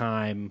hard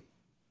time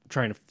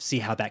trying to see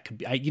how that could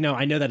be. I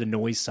know that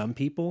annoys some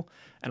people,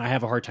 and I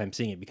have a hard time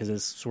seeing it because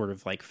it's sort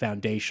of like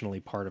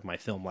foundationally part of my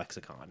film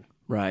lexicon.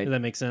 Right. Does that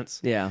make sense?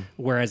 Yeah.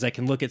 Whereas I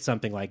can look at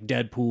something like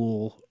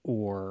Deadpool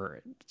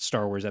or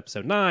Star Wars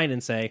Episode 9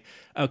 and say,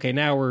 okay,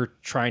 now we're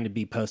trying to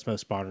be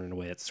postmodern in a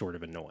way that's sort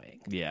of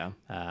annoying. Yeah.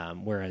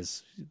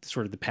 Whereas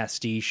sort of the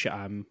pastiche,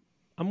 I'm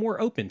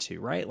more open to,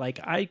 right? Like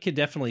I could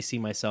definitely see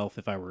myself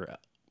if I were,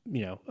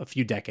 a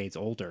few decades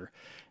older,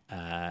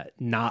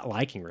 not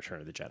liking Return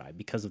of the Jedi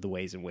because of the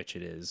ways in which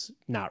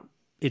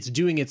it's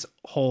doing its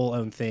whole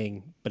own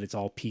thing, but it's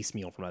all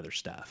piecemeal from other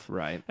stuff.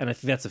 Right. And I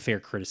think that's a fair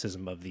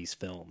criticism of these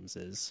films,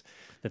 is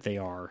that they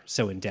are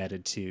so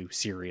indebted to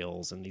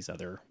serials and these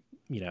other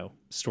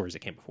stories that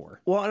came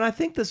before. Well, and I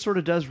think this sort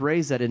of does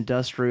raise that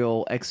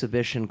industrial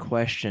exhibition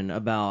question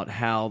about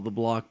how the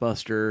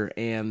blockbuster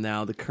and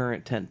now the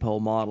current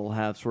tentpole model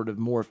have sort of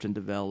morphed and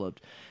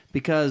developed.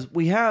 Because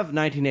we have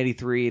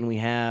 1983 and we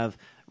have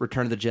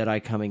Return of the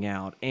Jedi coming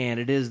out, and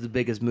it is the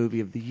biggest movie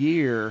of the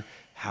year.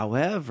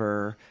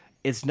 However,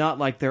 it's not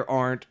like there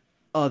aren't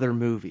other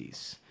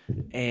movies.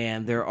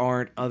 And there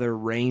aren't other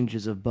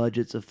ranges of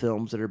budgets of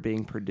films that are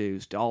being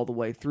produced all the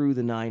way through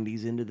the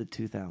 90s into the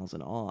 2000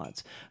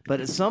 odds.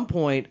 But at some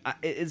point,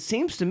 it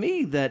seems to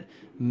me that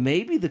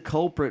maybe the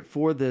culprit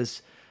for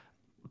this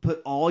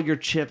put all your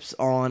chips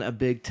on a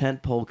big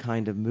tentpole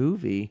kind of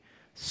movie,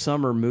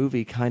 summer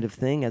movie kind of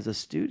thing as a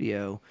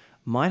studio,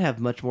 might have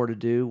much more to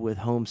do with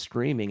home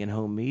streaming and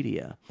home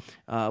media,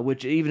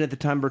 which even at the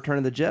time of Return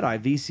of the Jedi,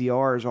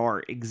 VCRs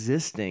are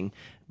existing,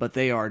 but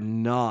they are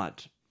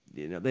not...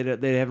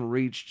 they haven't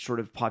reached sort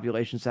of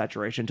population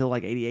saturation until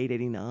like 88,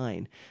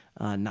 89,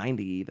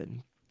 90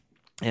 even.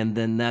 And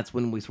then that's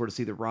when we sort of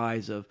see the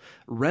rise of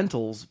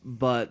rentals,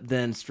 but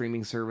then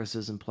streaming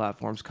services and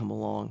platforms come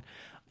along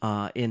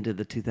into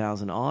the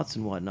 2000 aughts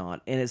and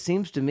whatnot. And it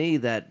seems to me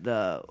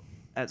that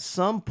at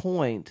some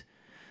point,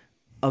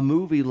 a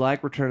movie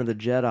like Return of the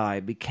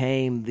Jedi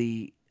became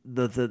the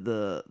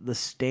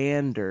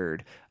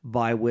standard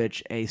by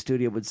which a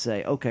studio would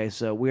say, okay,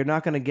 so we're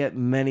not going to get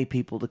many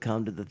people to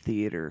come to the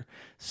theater.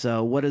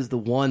 So what is the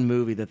one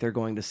movie that they're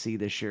going to see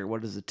this year?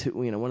 What is the two,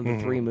 one of the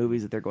three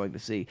movies that they're going to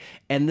see?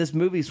 And this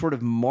movie sort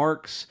of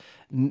marks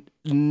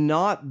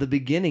not the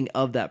beginning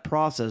of that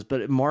process, but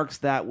it marks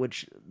that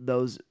which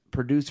those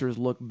producers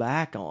look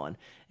back on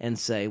and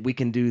say, we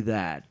can do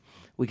that.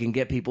 We can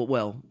get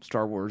people,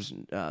 Star Wars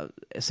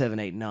 7,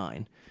 8,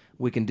 9.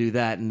 We can do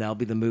that, and that'll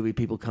be the movie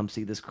people come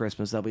see this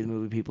Christmas. That'll be the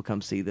movie people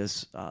come see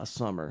this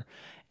summer.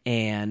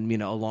 And,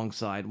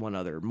 alongside one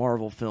other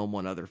Marvel film,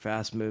 one other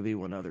Fast movie,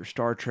 one other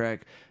Star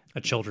Trek.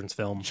 A children's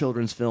film.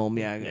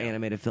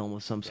 Animated film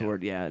of some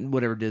sort, and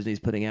whatever Disney's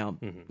putting out.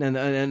 Mm-hmm.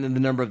 And the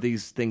number of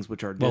these things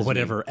which are Disney. Well,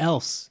 whatever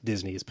else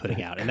Disney is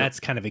putting out. And that's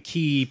kind of a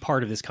key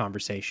part of this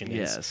conversation.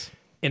 Yes.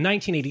 In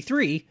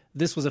 1983,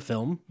 this was a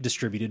film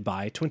distributed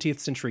by 20th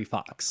Century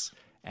Fox.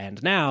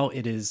 And now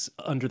it is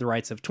under the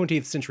rights of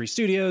 20th Century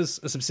Studios,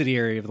 a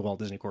subsidiary of the Walt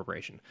Disney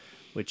Corporation,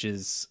 which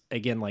is,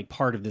 again, like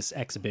part of this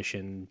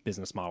exhibition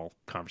business model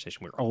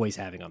conversation we're always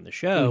having on the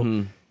show.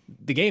 Mm-hmm.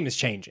 The game is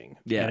changing.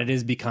 Yeah. And it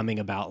is becoming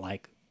about,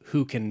 like,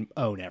 who can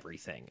own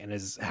everything and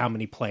how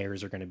many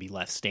players are going to be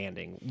left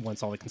standing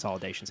once all the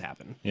consolidations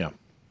happen. Yeah.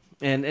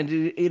 And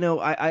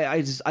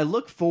I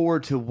look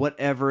forward to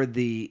whatever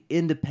the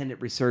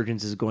independent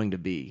resurgence is going to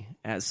be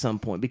at some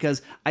point,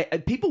 because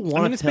people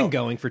want to. It's been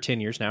going for 10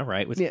 years now,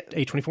 right? With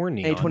A24 and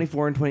Neon.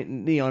 A24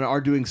 and Neon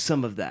are doing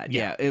some of that.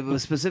 Yeah, it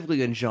was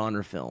specifically in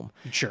genre film.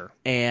 Sure.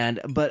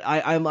 But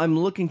I'm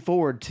looking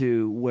forward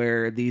to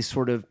where these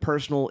sort of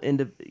personal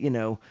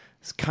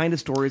kind of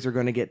stories are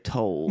going to get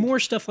told. More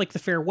stuff like The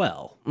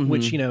Farewell,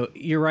 which,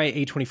 you're right,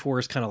 A24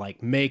 is kind of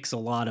like makes a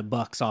lot of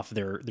bucks off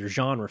their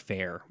genre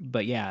fare.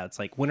 But yeah, it's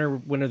like, when are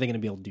they going to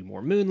be able to do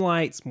more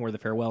Moonlights, more The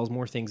Farewells,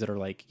 more things that are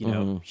like,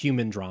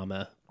 human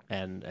drama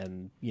and a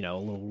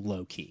little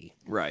low key.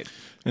 Right.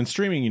 And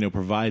streaming,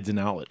 provides an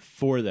outlet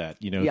for that.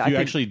 If you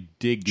actually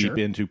dig deep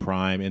into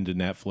Prime, into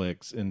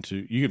Netflix,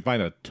 you can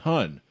find a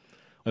ton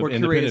of or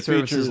curated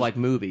services like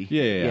Mubi.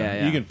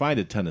 Yeah. You can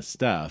find a ton of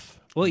stuff.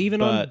 Well,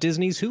 even on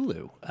Disney's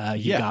Hulu,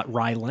 you got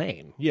Rye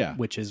Lane,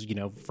 which is,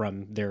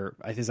 from their,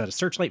 is that a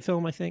Searchlight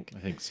film, I think? I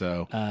think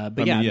so.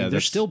 But they're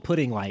still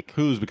putting like...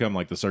 Hulu's become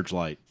like the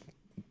Searchlight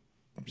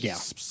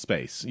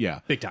space.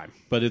 Yeah. Big time.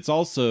 But it's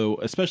also,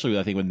 especially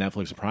I think with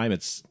Netflix and Prime,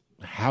 it's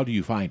how do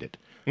you find it?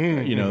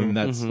 And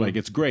that's like,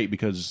 it's great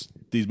because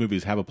these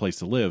movies have a place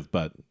to live,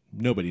 but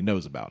nobody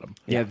knows about them.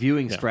 Yeah,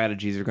 viewing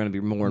strategies are going to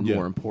be more and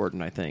more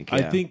important, I think. Yeah.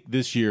 I think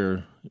this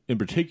year in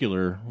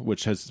particular,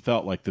 which has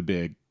felt like the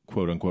big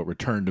quote unquote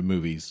return to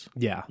movies.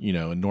 Yeah.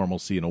 And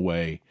normalcy in a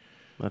way.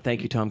 Well,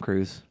 thank you, Tom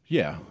Cruise.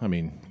 Yeah. I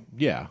mean,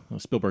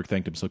 Spielberg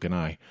thanked him, so can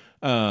I.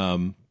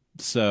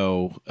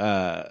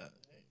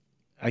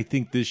 I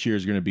think this year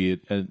is going to be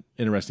an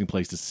interesting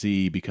place to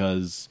see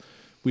because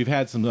we've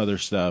had some other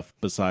stuff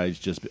besides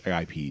just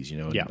IPs,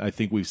 I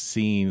think we've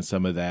seen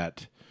some of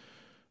that,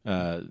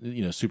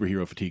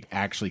 superhero fatigue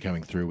actually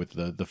coming through with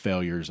the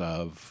failures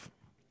of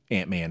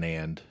Ant-Man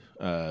and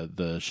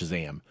the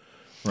Shazam.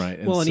 Right.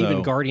 And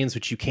even Guardians,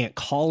 which you can't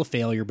call a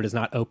failure, but is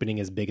not opening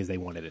as big as they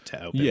wanted it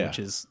to open, which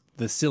is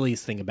the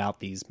silliest thing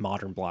about these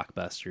modern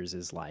blockbusters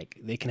is like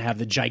they can have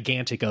the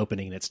gigantic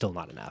opening and it's still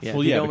not enough. Yeah,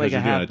 well, you don't make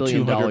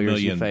 $500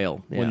 million, you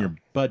fail. When your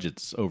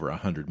budget's over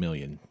 $100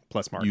 million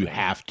plus marketing, you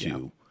have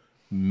to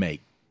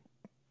make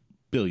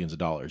billions of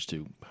dollars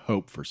to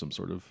hope for some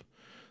sort of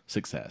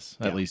success,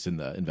 at least in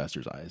the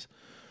investor's eyes.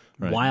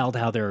 Right? Wild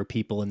how there are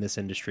people in this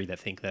industry that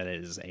think that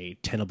is a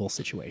tenable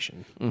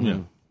situation. Mm-hmm.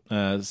 Yeah.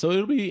 So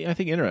it'll be, I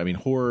think, interesting. I mean,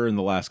 horror in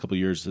the last couple of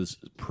years has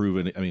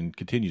proven,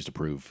 continues to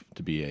prove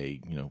to be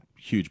a,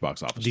 huge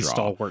box office the draw.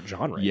 Stalwart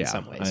genre in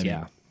some ways,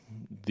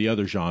 The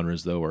other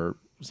genres, though, are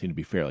seem to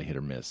be fairly hit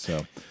or miss.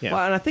 So Yeah.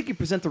 Well, and I think you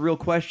present the real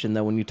question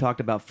though when you talked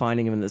about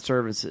finding them in the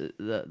service,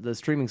 the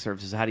streaming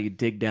services. How do you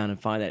dig down and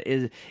find that?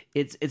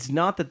 It's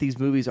not that these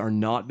movies are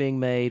not being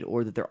made,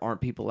 or that there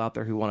aren't people out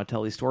there who want to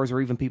tell these stories,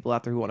 or even people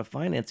out there who want to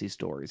finance these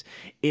stories.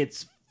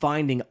 It's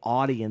finding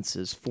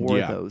audiences for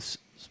Yeah. those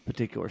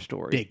particular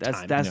stories. Big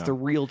That's time. the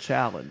real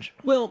challenge.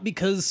 Well,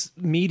 because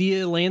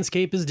media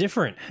landscape is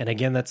different. And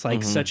again, that's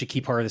like such a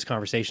key part of this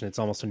conversation. It's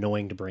almost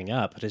annoying to bring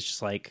up, but it's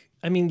just like,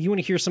 I mean, you want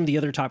to hear some of the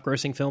other top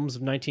grossing films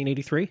of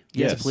 1983?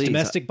 Yes, please.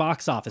 Domestic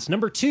box office.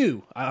 Number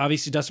 2,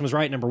 obviously Dustin was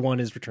right. Number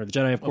 1 is Return of the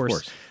Jedi, of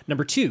course.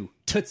 Number 2,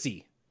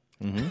 Tootsie,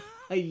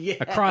 Yes.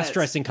 a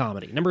cross-dressing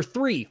comedy. Number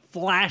 3,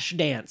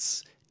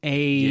 Flashdance,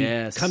 a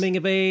Yes. coming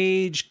of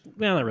age,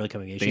 well, not really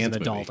coming of age, she's an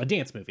Dance adult. movie. A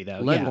dance movie, though.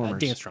 Leg yeah, a Warmers.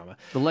 dance drama.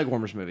 The Leg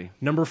Warmers movie.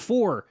 Number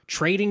 4,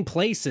 Trading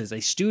Places, a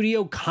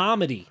studio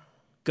comedy.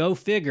 Go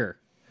figure.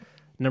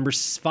 Number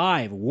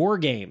 5, War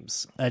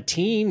Games, a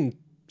teen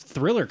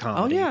thriller Oh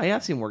comedy. yeah,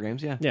 I've seen War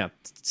Games. Yeah, Yeah.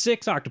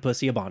 6,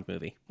 Octopussy, a Bond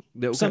movie.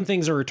 Okay. Some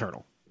things are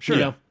eternal. Sure.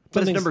 You know? But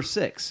Some it's things- number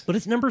 6. But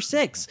it's number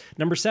 6.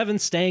 Number 7,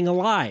 Staying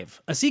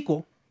Alive, a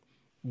sequel.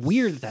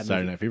 Weird that Saturday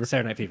movie. Night Fever?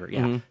 Saturday Night Fever,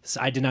 yeah.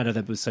 So I did not know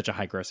that was such a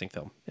high grossing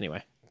film.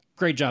 Anyway.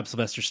 Great job,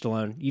 Sylvester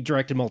Stallone. You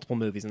directed multiple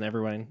movies, and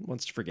everyone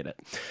wants to forget it.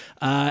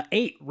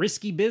 8,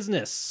 Risky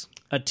Business,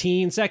 a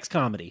teen sex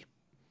comedy.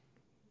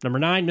 Number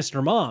 9,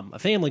 Mr. Mom, a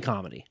family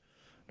comedy.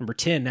 Number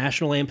 10,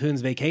 National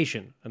Lampoon's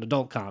Vacation, an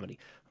adult comedy.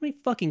 How many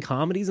fucking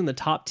comedies in the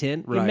top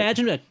 10? Right.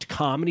 Imagine a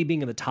comedy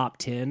being in the top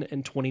 10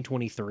 in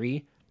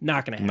 2023.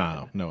 Not going to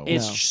happen. No, it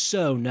It's won't.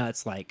 so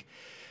nuts. Like,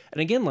 and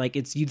again, like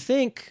you'd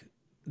think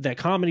that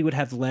comedy would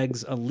have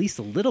legs, at least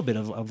a little bit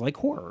of like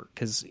horror,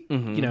 because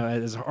you know,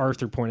 as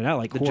Arthur pointed out,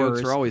 like The horror jokes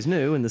is- are always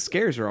new, and the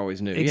scares are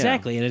always new. Yeah.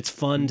 exactly, and it's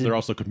fun to they're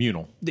also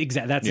communal. That's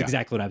Yeah.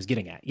 exactly what I was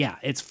getting at. Yeah,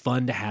 it's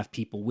fun to have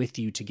people with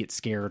you to get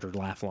scared or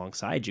laugh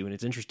alongside you, and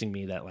it's interesting to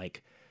me that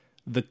like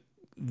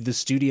the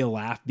studio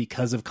laugh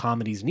because of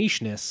comedy's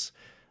nicheness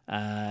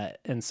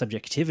and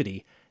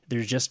subjectivity.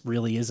 There just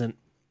really isn't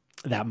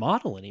that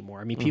model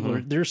anymore. I mean, people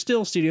are there's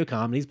still studio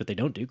comedies, but they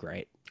don't do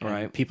great. And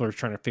Right. people are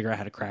trying to figure out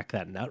how to crack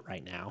that nut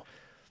right now.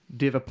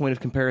 Do you have a point of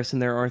comparison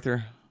there,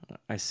 Arthur?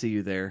 I see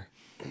you there.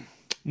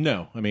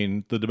 No, I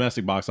mean the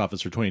domestic box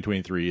office for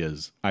 2023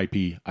 is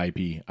IP,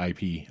 IP,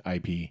 IP,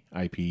 IP,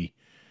 IP,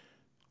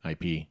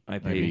 IP,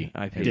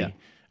 IP. Yeah.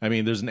 I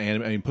mean, there's an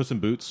anime. I mean, Puss in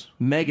Boots.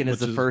 Megan is Which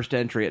the is- first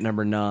entry at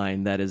number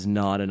 9. That is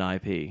not an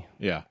IP.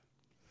 Yeah,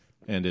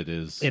 and it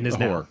is It is a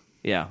now. horror.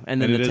 Yeah,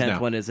 and then And it the is 10th now.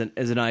 one is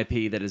an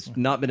IP that has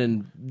not been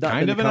in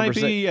Kind of an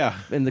IP, yeah.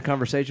 in the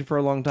conversation for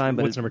a long time.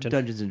 But What's it's number 10?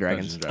 Dungeons and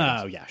Dragons. Dungeons and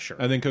Dragons. Oh yeah, sure.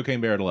 And then Cocaine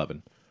Bear at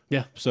 11.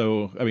 Yeah,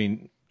 So I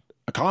mean,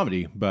 a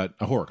comedy, but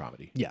a horror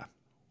comedy, yeah.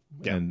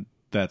 and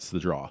that's the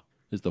draw.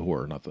 Is the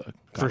horror, not the comedy.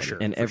 For sure.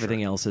 And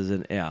everything else is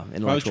in I was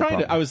intellectual trying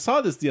to. property.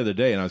 saw this the other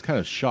day, and I was kind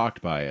of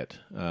shocked by it.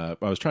 I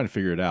was trying to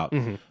figure it out.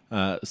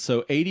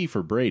 So 80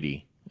 for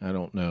Brady. I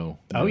don't know.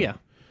 Oh yeah.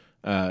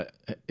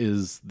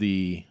 Is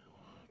the?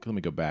 Let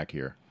me go back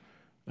here.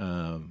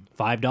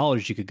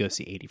 $5 you could go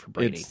see 80 for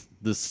Brady It's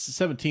the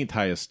 17th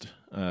highest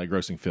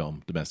grossing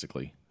film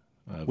domestically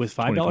with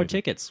 $5 2022.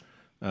 tickets,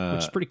 which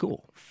is pretty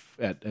cool.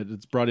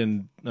 It's brought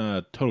in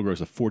total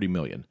gross of 40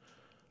 million,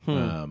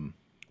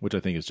 which I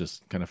think is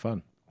just kind of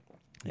fun.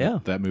 Yeah.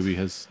 That movie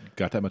has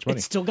got that much money.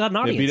 It's still got an It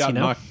audience, beat out you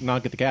know?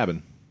 Knock at the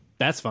Cabin.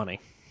 That's funny.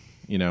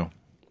 You know, I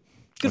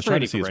Good was for trying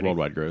Eddie to see for its Brady.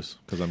 worldwide gross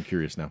because I'm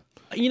curious now.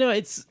 You know,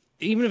 it's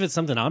even if it's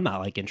something I'm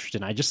not like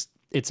interested in,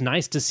 it's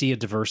nice to see a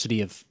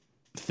diversity of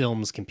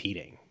films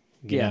competing.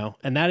 You Yeah. know,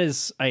 and that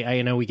is,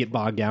 I know we get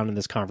bogged down in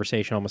this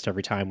conversation almost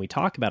every time we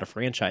talk about a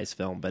franchise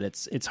film, but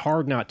it's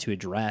hard not to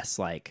address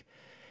like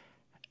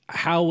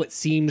how it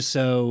seemed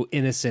so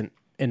innocent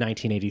in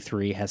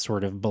 1983 has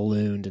sort of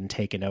ballooned and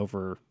taken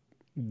over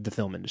the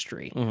film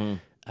industry.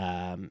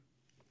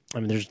 I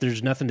mean,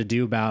 there's nothing to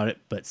do about it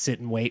but sit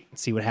and wait and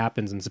see what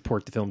happens and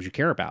support the films you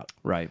care about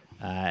Right.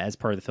 as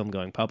part of the film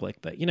going public.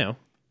 But you know,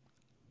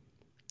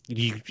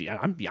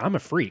 I'm a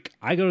freak.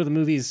 I go to the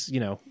movies, you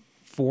know,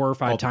 4 or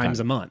 5 All the times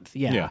time. a month.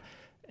 Yeah.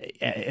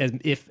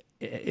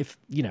 If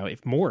you know,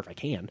 if more, if I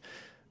can.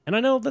 And I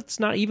know that's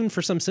not even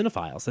for some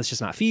cinephiles. That's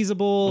just not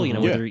feasible. You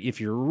know, Yeah. whether if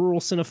you're a rural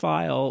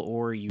cinephile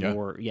or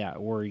you're,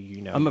 or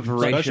you know, I'm a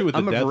Especially voracious, with the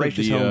I'm a death of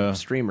voracious the, home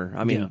streamer.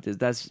 I mean, Yeah.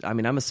 I'm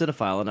a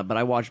cinephile, but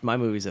I watch my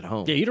movies at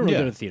home. yeah, you don't really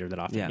Yeah. go to the theater that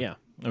often. Yeah. Yeah.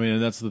 I mean,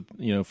 and that's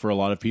the for a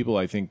lot of people,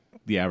 I think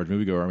the average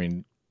moviegoer. I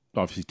mean,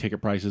 obviously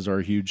ticket prices are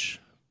a huge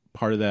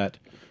part of that,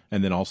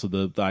 and then also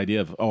the idea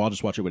of I'll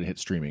just watch it when it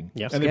hits streaming.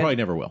 Yes. And they Yeah. probably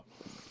never will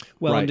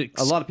Well, Right. and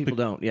A lot of people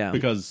don't. Yeah.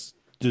 because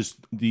just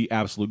the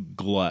absolute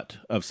glut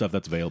of stuff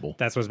that's available.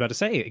 that's what I was about to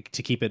say.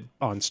 To keep it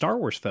on Star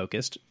Wars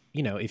focused,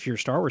 you know, if you're a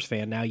Star Wars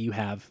fan, now you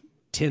have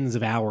tens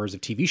of hours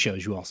of TV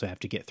shows you also have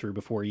to get through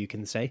before you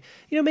can say,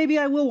 you know, maybe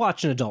I will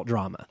watch an adult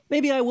drama.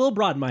 Maybe I will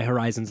broaden my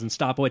horizons and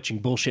stop watching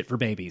bullshit for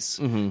babies.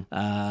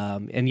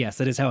 And yes,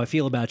 that is how I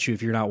feel about you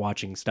if you're not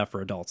watching stuff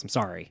for adults. I'm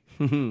sorry.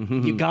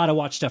 You gotta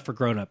watch stuff for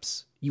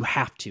grown-ups. You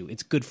have to.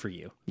 It's good for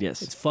you.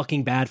 Yes. It's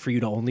fucking bad for you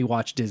to only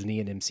watch Disney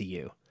and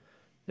MCU.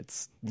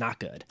 It's not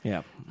good.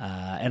 Yeah.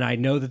 And I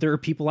know that there are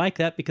people like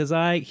that because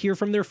I hear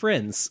from their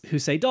friends who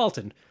say,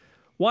 Dalton,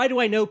 why do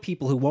I know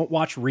people who won't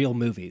watch real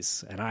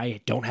movies? And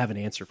I don't have an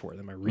answer for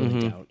them. I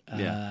really don't.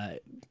 Yeah.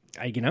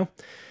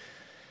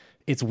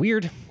 It's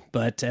weird,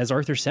 but as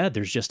Arthur said,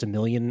 there's just a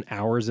million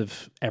hours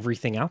of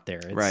everything out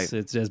there. Right.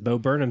 It's as Bo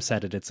Burnham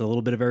said it. It's a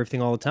little bit of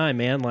everything all the time,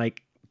 man.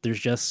 Like there's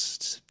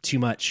just too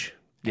much.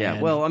 Yeah,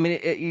 And- well, I mean,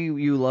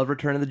 you love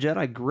Return of the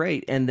Jedi,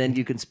 great, and then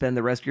you can spend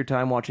the rest of your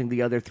time watching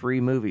the other 3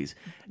 movies,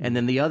 and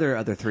then the other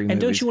 3 movies. and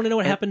don't you want to know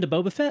what happened to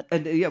Boba Fett?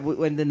 And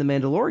and then the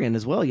Mandalorian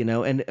as well,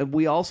 and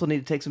we also need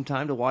to take some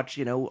time to watch.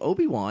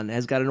 Obi-Wan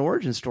has got an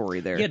origin story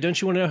there, Yeah, don't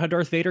you want to know how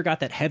Darth Vader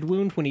got that head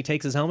wound when he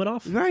takes his helmet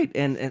off? right?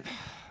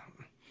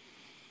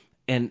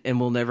 And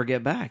we'll never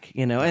get back,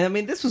 And I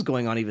mean, this was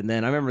going on even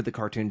then. I remember the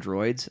cartoon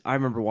droids. I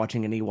remember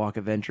watching an Ewok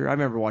adventure. I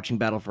remember watching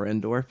Battle for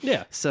Endor.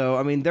 Yeah. So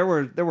I mean, there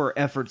were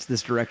efforts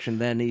this direction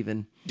then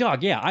even.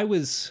 Dog, yeah, I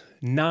was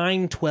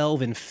 9,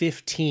 12, and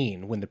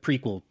 15 when the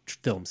prequel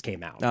films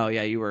came out. Oh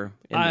yeah, you were.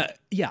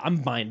 Yeah, I'm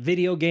buying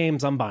video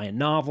games, I'm buying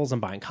novels, I'm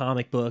buying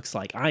comic books.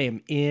 Like I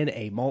am in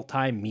a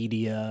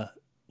multimedia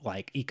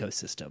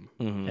ecosystem,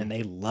 and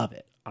they love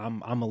it.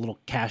 I'm a little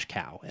cash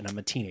cow, and I'm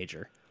a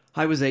teenager.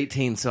 I was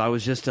 18, so I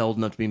was just old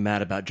enough to be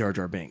mad about Jar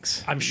Jar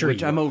Binks. I'm sure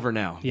which you I'm were. over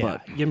now. Yeah,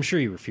 But I'm sure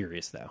you were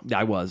furious though.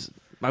 I was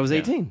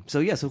 18, so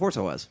yes, of course I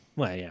was.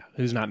 Well, yeah,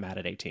 who's not mad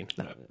at 18?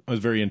 I was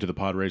very into the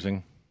pod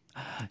racing.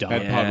 Dog. I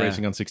had pod Yeah.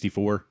 racing on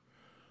 64.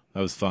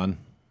 That was fun.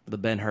 The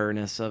Ben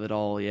Hur-ness of it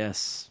all,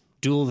 yes.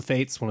 Duel of the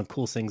Fates, one of the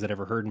coolest things I'd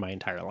ever heard in my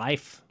entire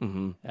life.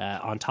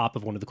 On top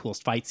of one of the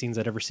coolest fight scenes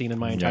I'd ever seen in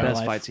my entire Best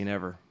life. fight scene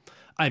ever.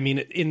 I mean,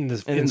 in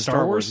In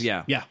Star Wars,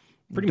 yeah. yeah,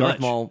 pretty Darth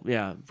much. Maul,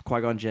 yeah.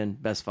 Qui-Gon Jinn,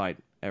 best fight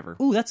ever.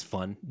 Ooh, that's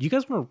fun. You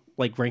guys want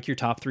to rank your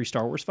top 3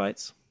 Star Wars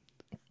fights?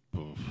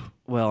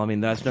 Well, I mean,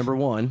 that's number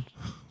 1.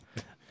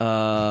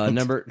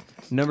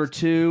 Number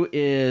 2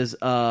 is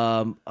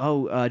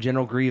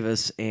General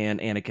Grievous and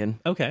Anakin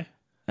Okay.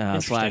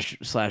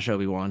 slash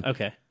Obi-Wan.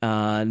 Okay.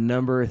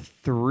 Number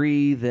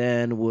 3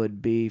 then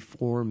would be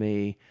for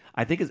me.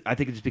 I think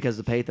it's because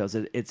of the pathos.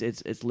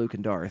 It's Luke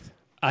and Darth.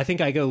 I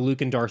think I go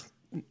Luke and Darth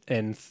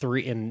and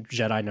 3 and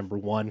Jedi number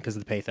 1 because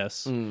of the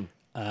pathos.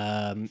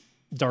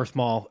 Darth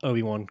Maul,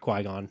 Obi-Wan,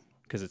 Qui-Gon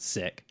because it's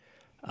sick.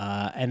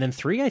 And then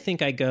 3, I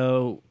think I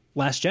go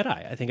Last Jedi.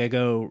 I think I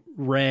go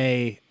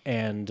Rey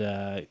and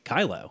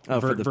Kylo. Oh,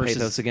 for the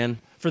pathos again.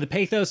 For the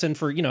pathos and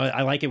for,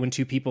 I like it when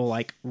 2 people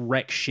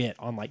wreck shit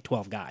on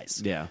 12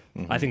 guys. Yeah.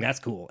 I think that's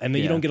cool. And then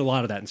you Yeah. don't get a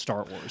lot of that in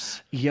Star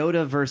Wars.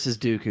 Yoda versus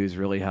Dooku's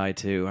really high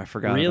too. I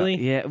forgot. Really?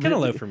 Yeah, Kinda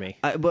low for me.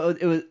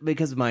 But it was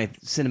because of my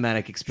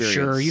cinematic experience.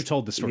 Sure, you've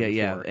told the story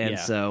Yeah, before. and Yeah.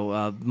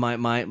 so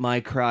my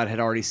crowd had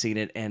already seen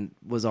it and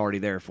was already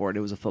there for it.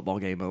 It was a football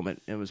game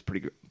moment. It was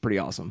pretty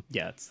awesome.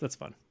 Yeah, that's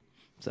fun.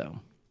 So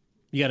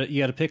You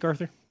got to pick,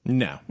 Arthur?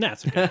 No. Nah,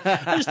 it's okay.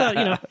 I just thought,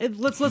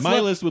 let's My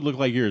let- list would look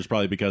like yours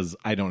probably because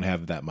I don't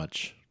have that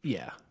much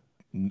Yeah,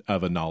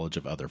 of a knowledge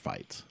of other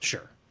fights.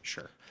 sure.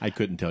 I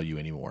couldn't tell you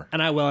anymore. And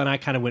I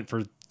kind of went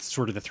for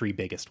sort of the 3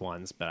 biggest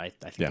ones, but I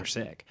think Yeah. they're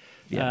sick.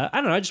 I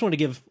don't know. I just want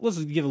to let's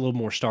give a little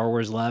more Star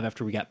Wars love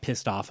after we got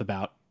pissed off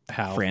about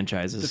how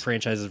Franchises. the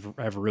franchises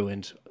have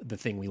ruined the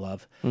thing we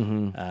love.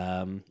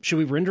 Should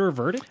we render a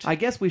verdict? I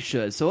guess we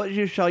should. So what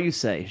shall you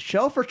say?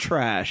 Shelf or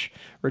trash?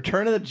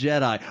 Return of the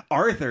Jedi.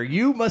 Arthur,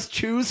 you must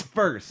choose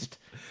first.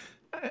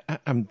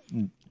 I'm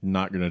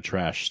not going to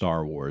trash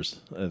Star Wars.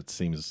 It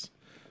seems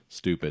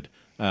stupid.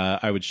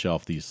 I would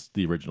shelf the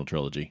original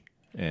trilogy,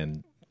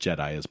 and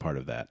Jedi is part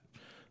of that.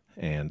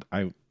 And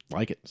I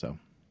like it, so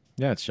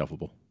yeah, it's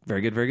shelfable.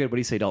 Very good, very good. What do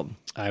you say, Dalton?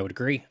 I would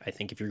agree. I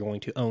think if you're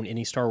going to own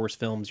any Star Wars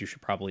films, you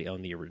should probably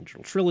own the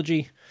original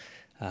trilogy.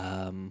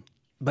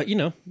 But,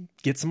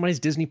 get somebody's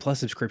Disney Plus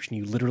subscription.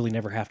 You literally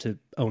never have to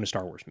own a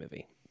Star Wars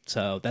movie.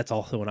 So that's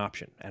also an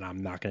option. And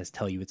I'm not going to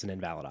tell you it's an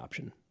invalid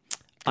option.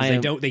 They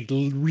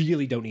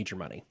really don't need your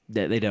money.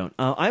 They don't.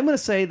 I'm going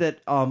to say that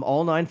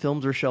all 9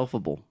 films are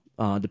shelfable.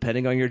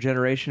 Depending on your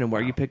generation and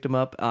where you picked them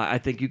up, I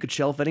think you could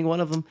shelf any one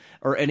of them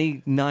or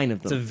any 9 of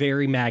them. It's a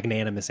very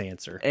magnanimous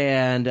answer.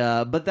 And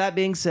but that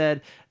being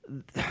said,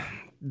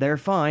 they're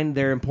fine.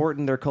 They're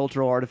important. They're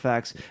cultural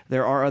artifacts.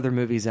 There are other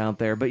movies out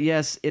there, but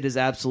yes, it is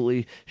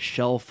absolutely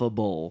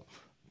shelfable.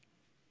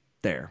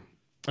 There.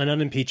 An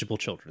unimpeachable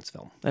children's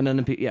film.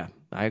 And yeah,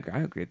 I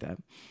agree with that.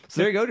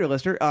 So there you go, dear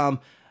listener.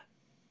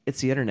 It's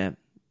the internet.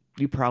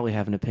 You probably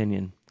have an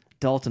opinion.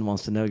 Dalton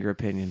wants to know your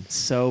opinion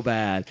so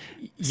bad.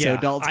 So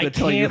Dalton's going to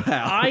tell you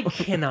how. I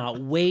cannot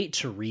wait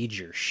to read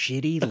your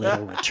shitty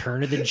little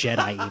Return of the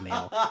Jedi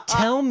email.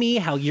 Tell me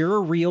how you're a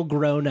real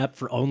grown-up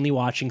for only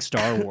watching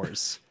Star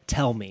Wars.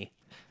 Tell me.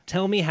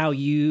 Tell me how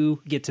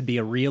you get to be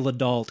a real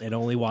adult and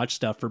only watch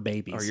stuff for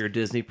babies. Or your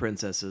Disney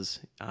princesses.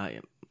 I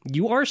am.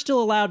 You are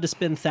still allowed to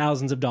spend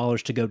thousands of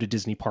dollars to go to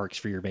Disney parks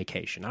for your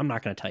vacation. I'm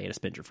not going to tell you to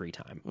spend your free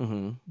time.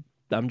 Mm-hmm.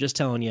 I'm just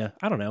telling you,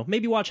 I don't know,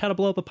 maybe watch How to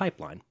Blow Up a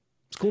Pipeline.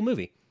 It's a cool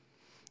movie.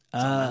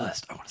 It's on my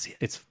list. I want to see it.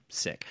 It's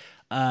sick.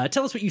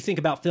 Tell us what you think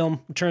about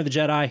film, Return of the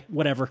Jedi,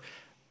 whatever.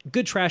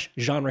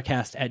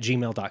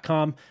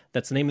 goodtrashgenrecast@gmail.com.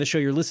 That's the name of the show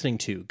you're listening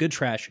to,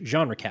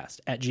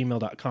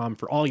 goodtrashgenrecast@gmail.com,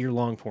 for all your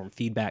long-form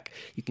feedback.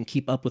 You can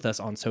keep up with us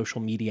on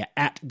social media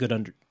at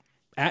Good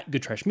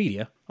Trash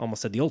Media.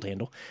 Almost said the old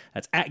handle.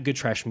 That's at Good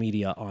Trash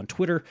Media on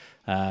Twitter.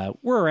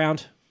 We're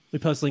around. We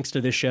post links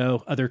to this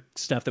show, other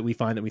stuff that we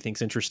find that we think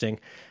is interesting.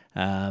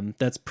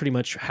 That's pretty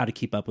much how to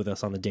keep up with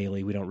us on the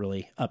daily. We don't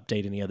really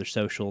update any other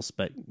socials,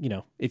 but,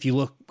 if you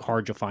look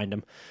hard, you'll find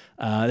them.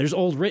 There's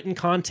old written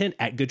content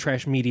at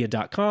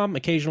goodtrashmedia.com,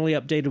 occasionally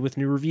updated with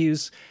new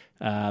reviews.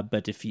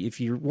 But if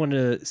you want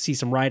to see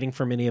some writing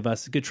from any of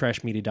us,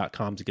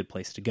 goodtrashmedia.com is a good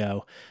place to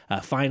go.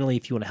 Finally,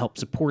 if you want to help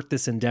support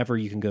this endeavor,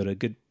 you can go to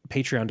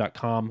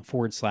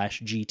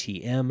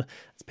patreon.com/GTM.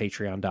 That's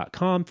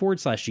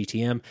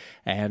patreon.com/GTM,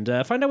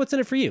 and find out what's in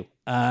it for you,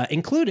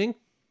 including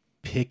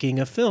picking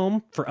a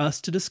film for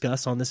us to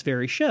discuss on this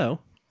very show,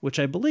 which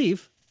I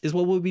believe is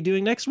what we'll be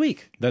doing next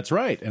week. That's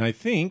right. And I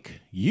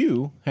think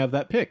you have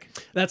that pick.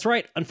 That's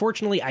right.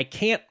 Unfortunately, I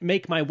can't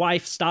make my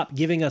wife stop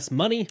giving us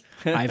money.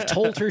 I've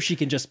told her she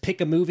can just pick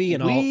a movie,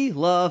 and we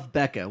love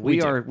Becca.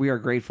 We are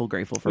grateful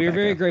for Becca. We are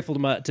very grateful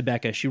to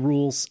Becca. She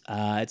rules.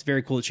 It's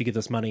very cool that she gives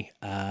us money,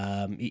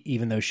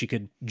 even though she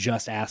could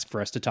just ask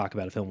for us to talk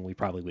about a film, we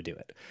probably would do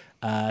it.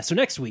 So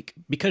next week,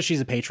 because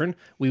she's a patron,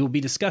 we will be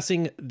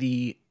discussing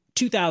the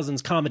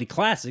 2000s comedy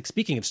classic.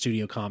 Speaking of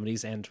studio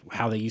comedies and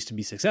how they used to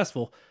be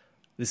successful,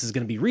 this is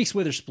going to be Reese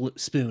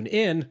Witherspoon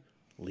in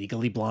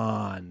Legally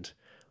Blonde.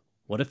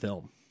 What a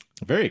film.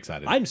 Very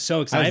excited. I'm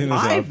so excited.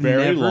 I've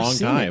very never long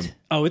seen time. it.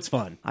 Oh, it's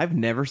fun. I've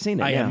never seen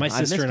it. My I've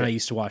sister missed and I it.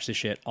 used to watch this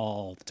shit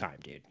all the time,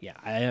 dude. Yeah,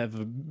 I have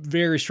a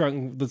very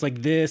strong, it's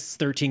like this,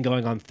 13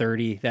 going on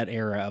 30, that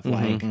era of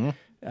like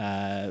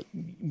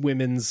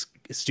women's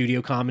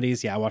studio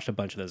comedies. Yeah, I watched a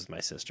bunch of those with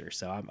my sister,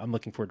 so I'm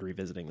looking forward to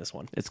revisiting this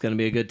one. It's going to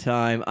be a good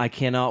time. I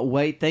cannot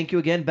wait. Thank you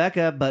again,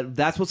 Becca. But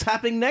that's what's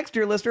happening next,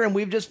 dear listener. And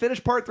we've just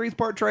finished part 3's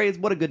part trades.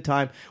 What a good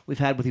time we've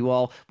had with you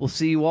all. We'll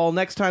see you all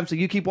next time. So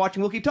you keep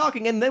watching, we'll keep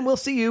talking, and then we'll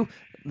see you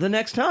the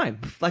next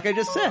time. Like I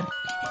just said.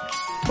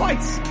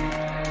 Twice.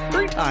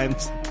 3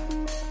 times.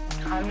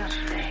 I'm not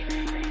afraid.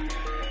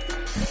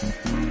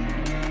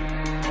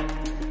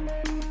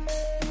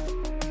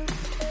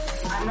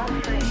 I'm not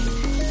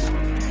afraid.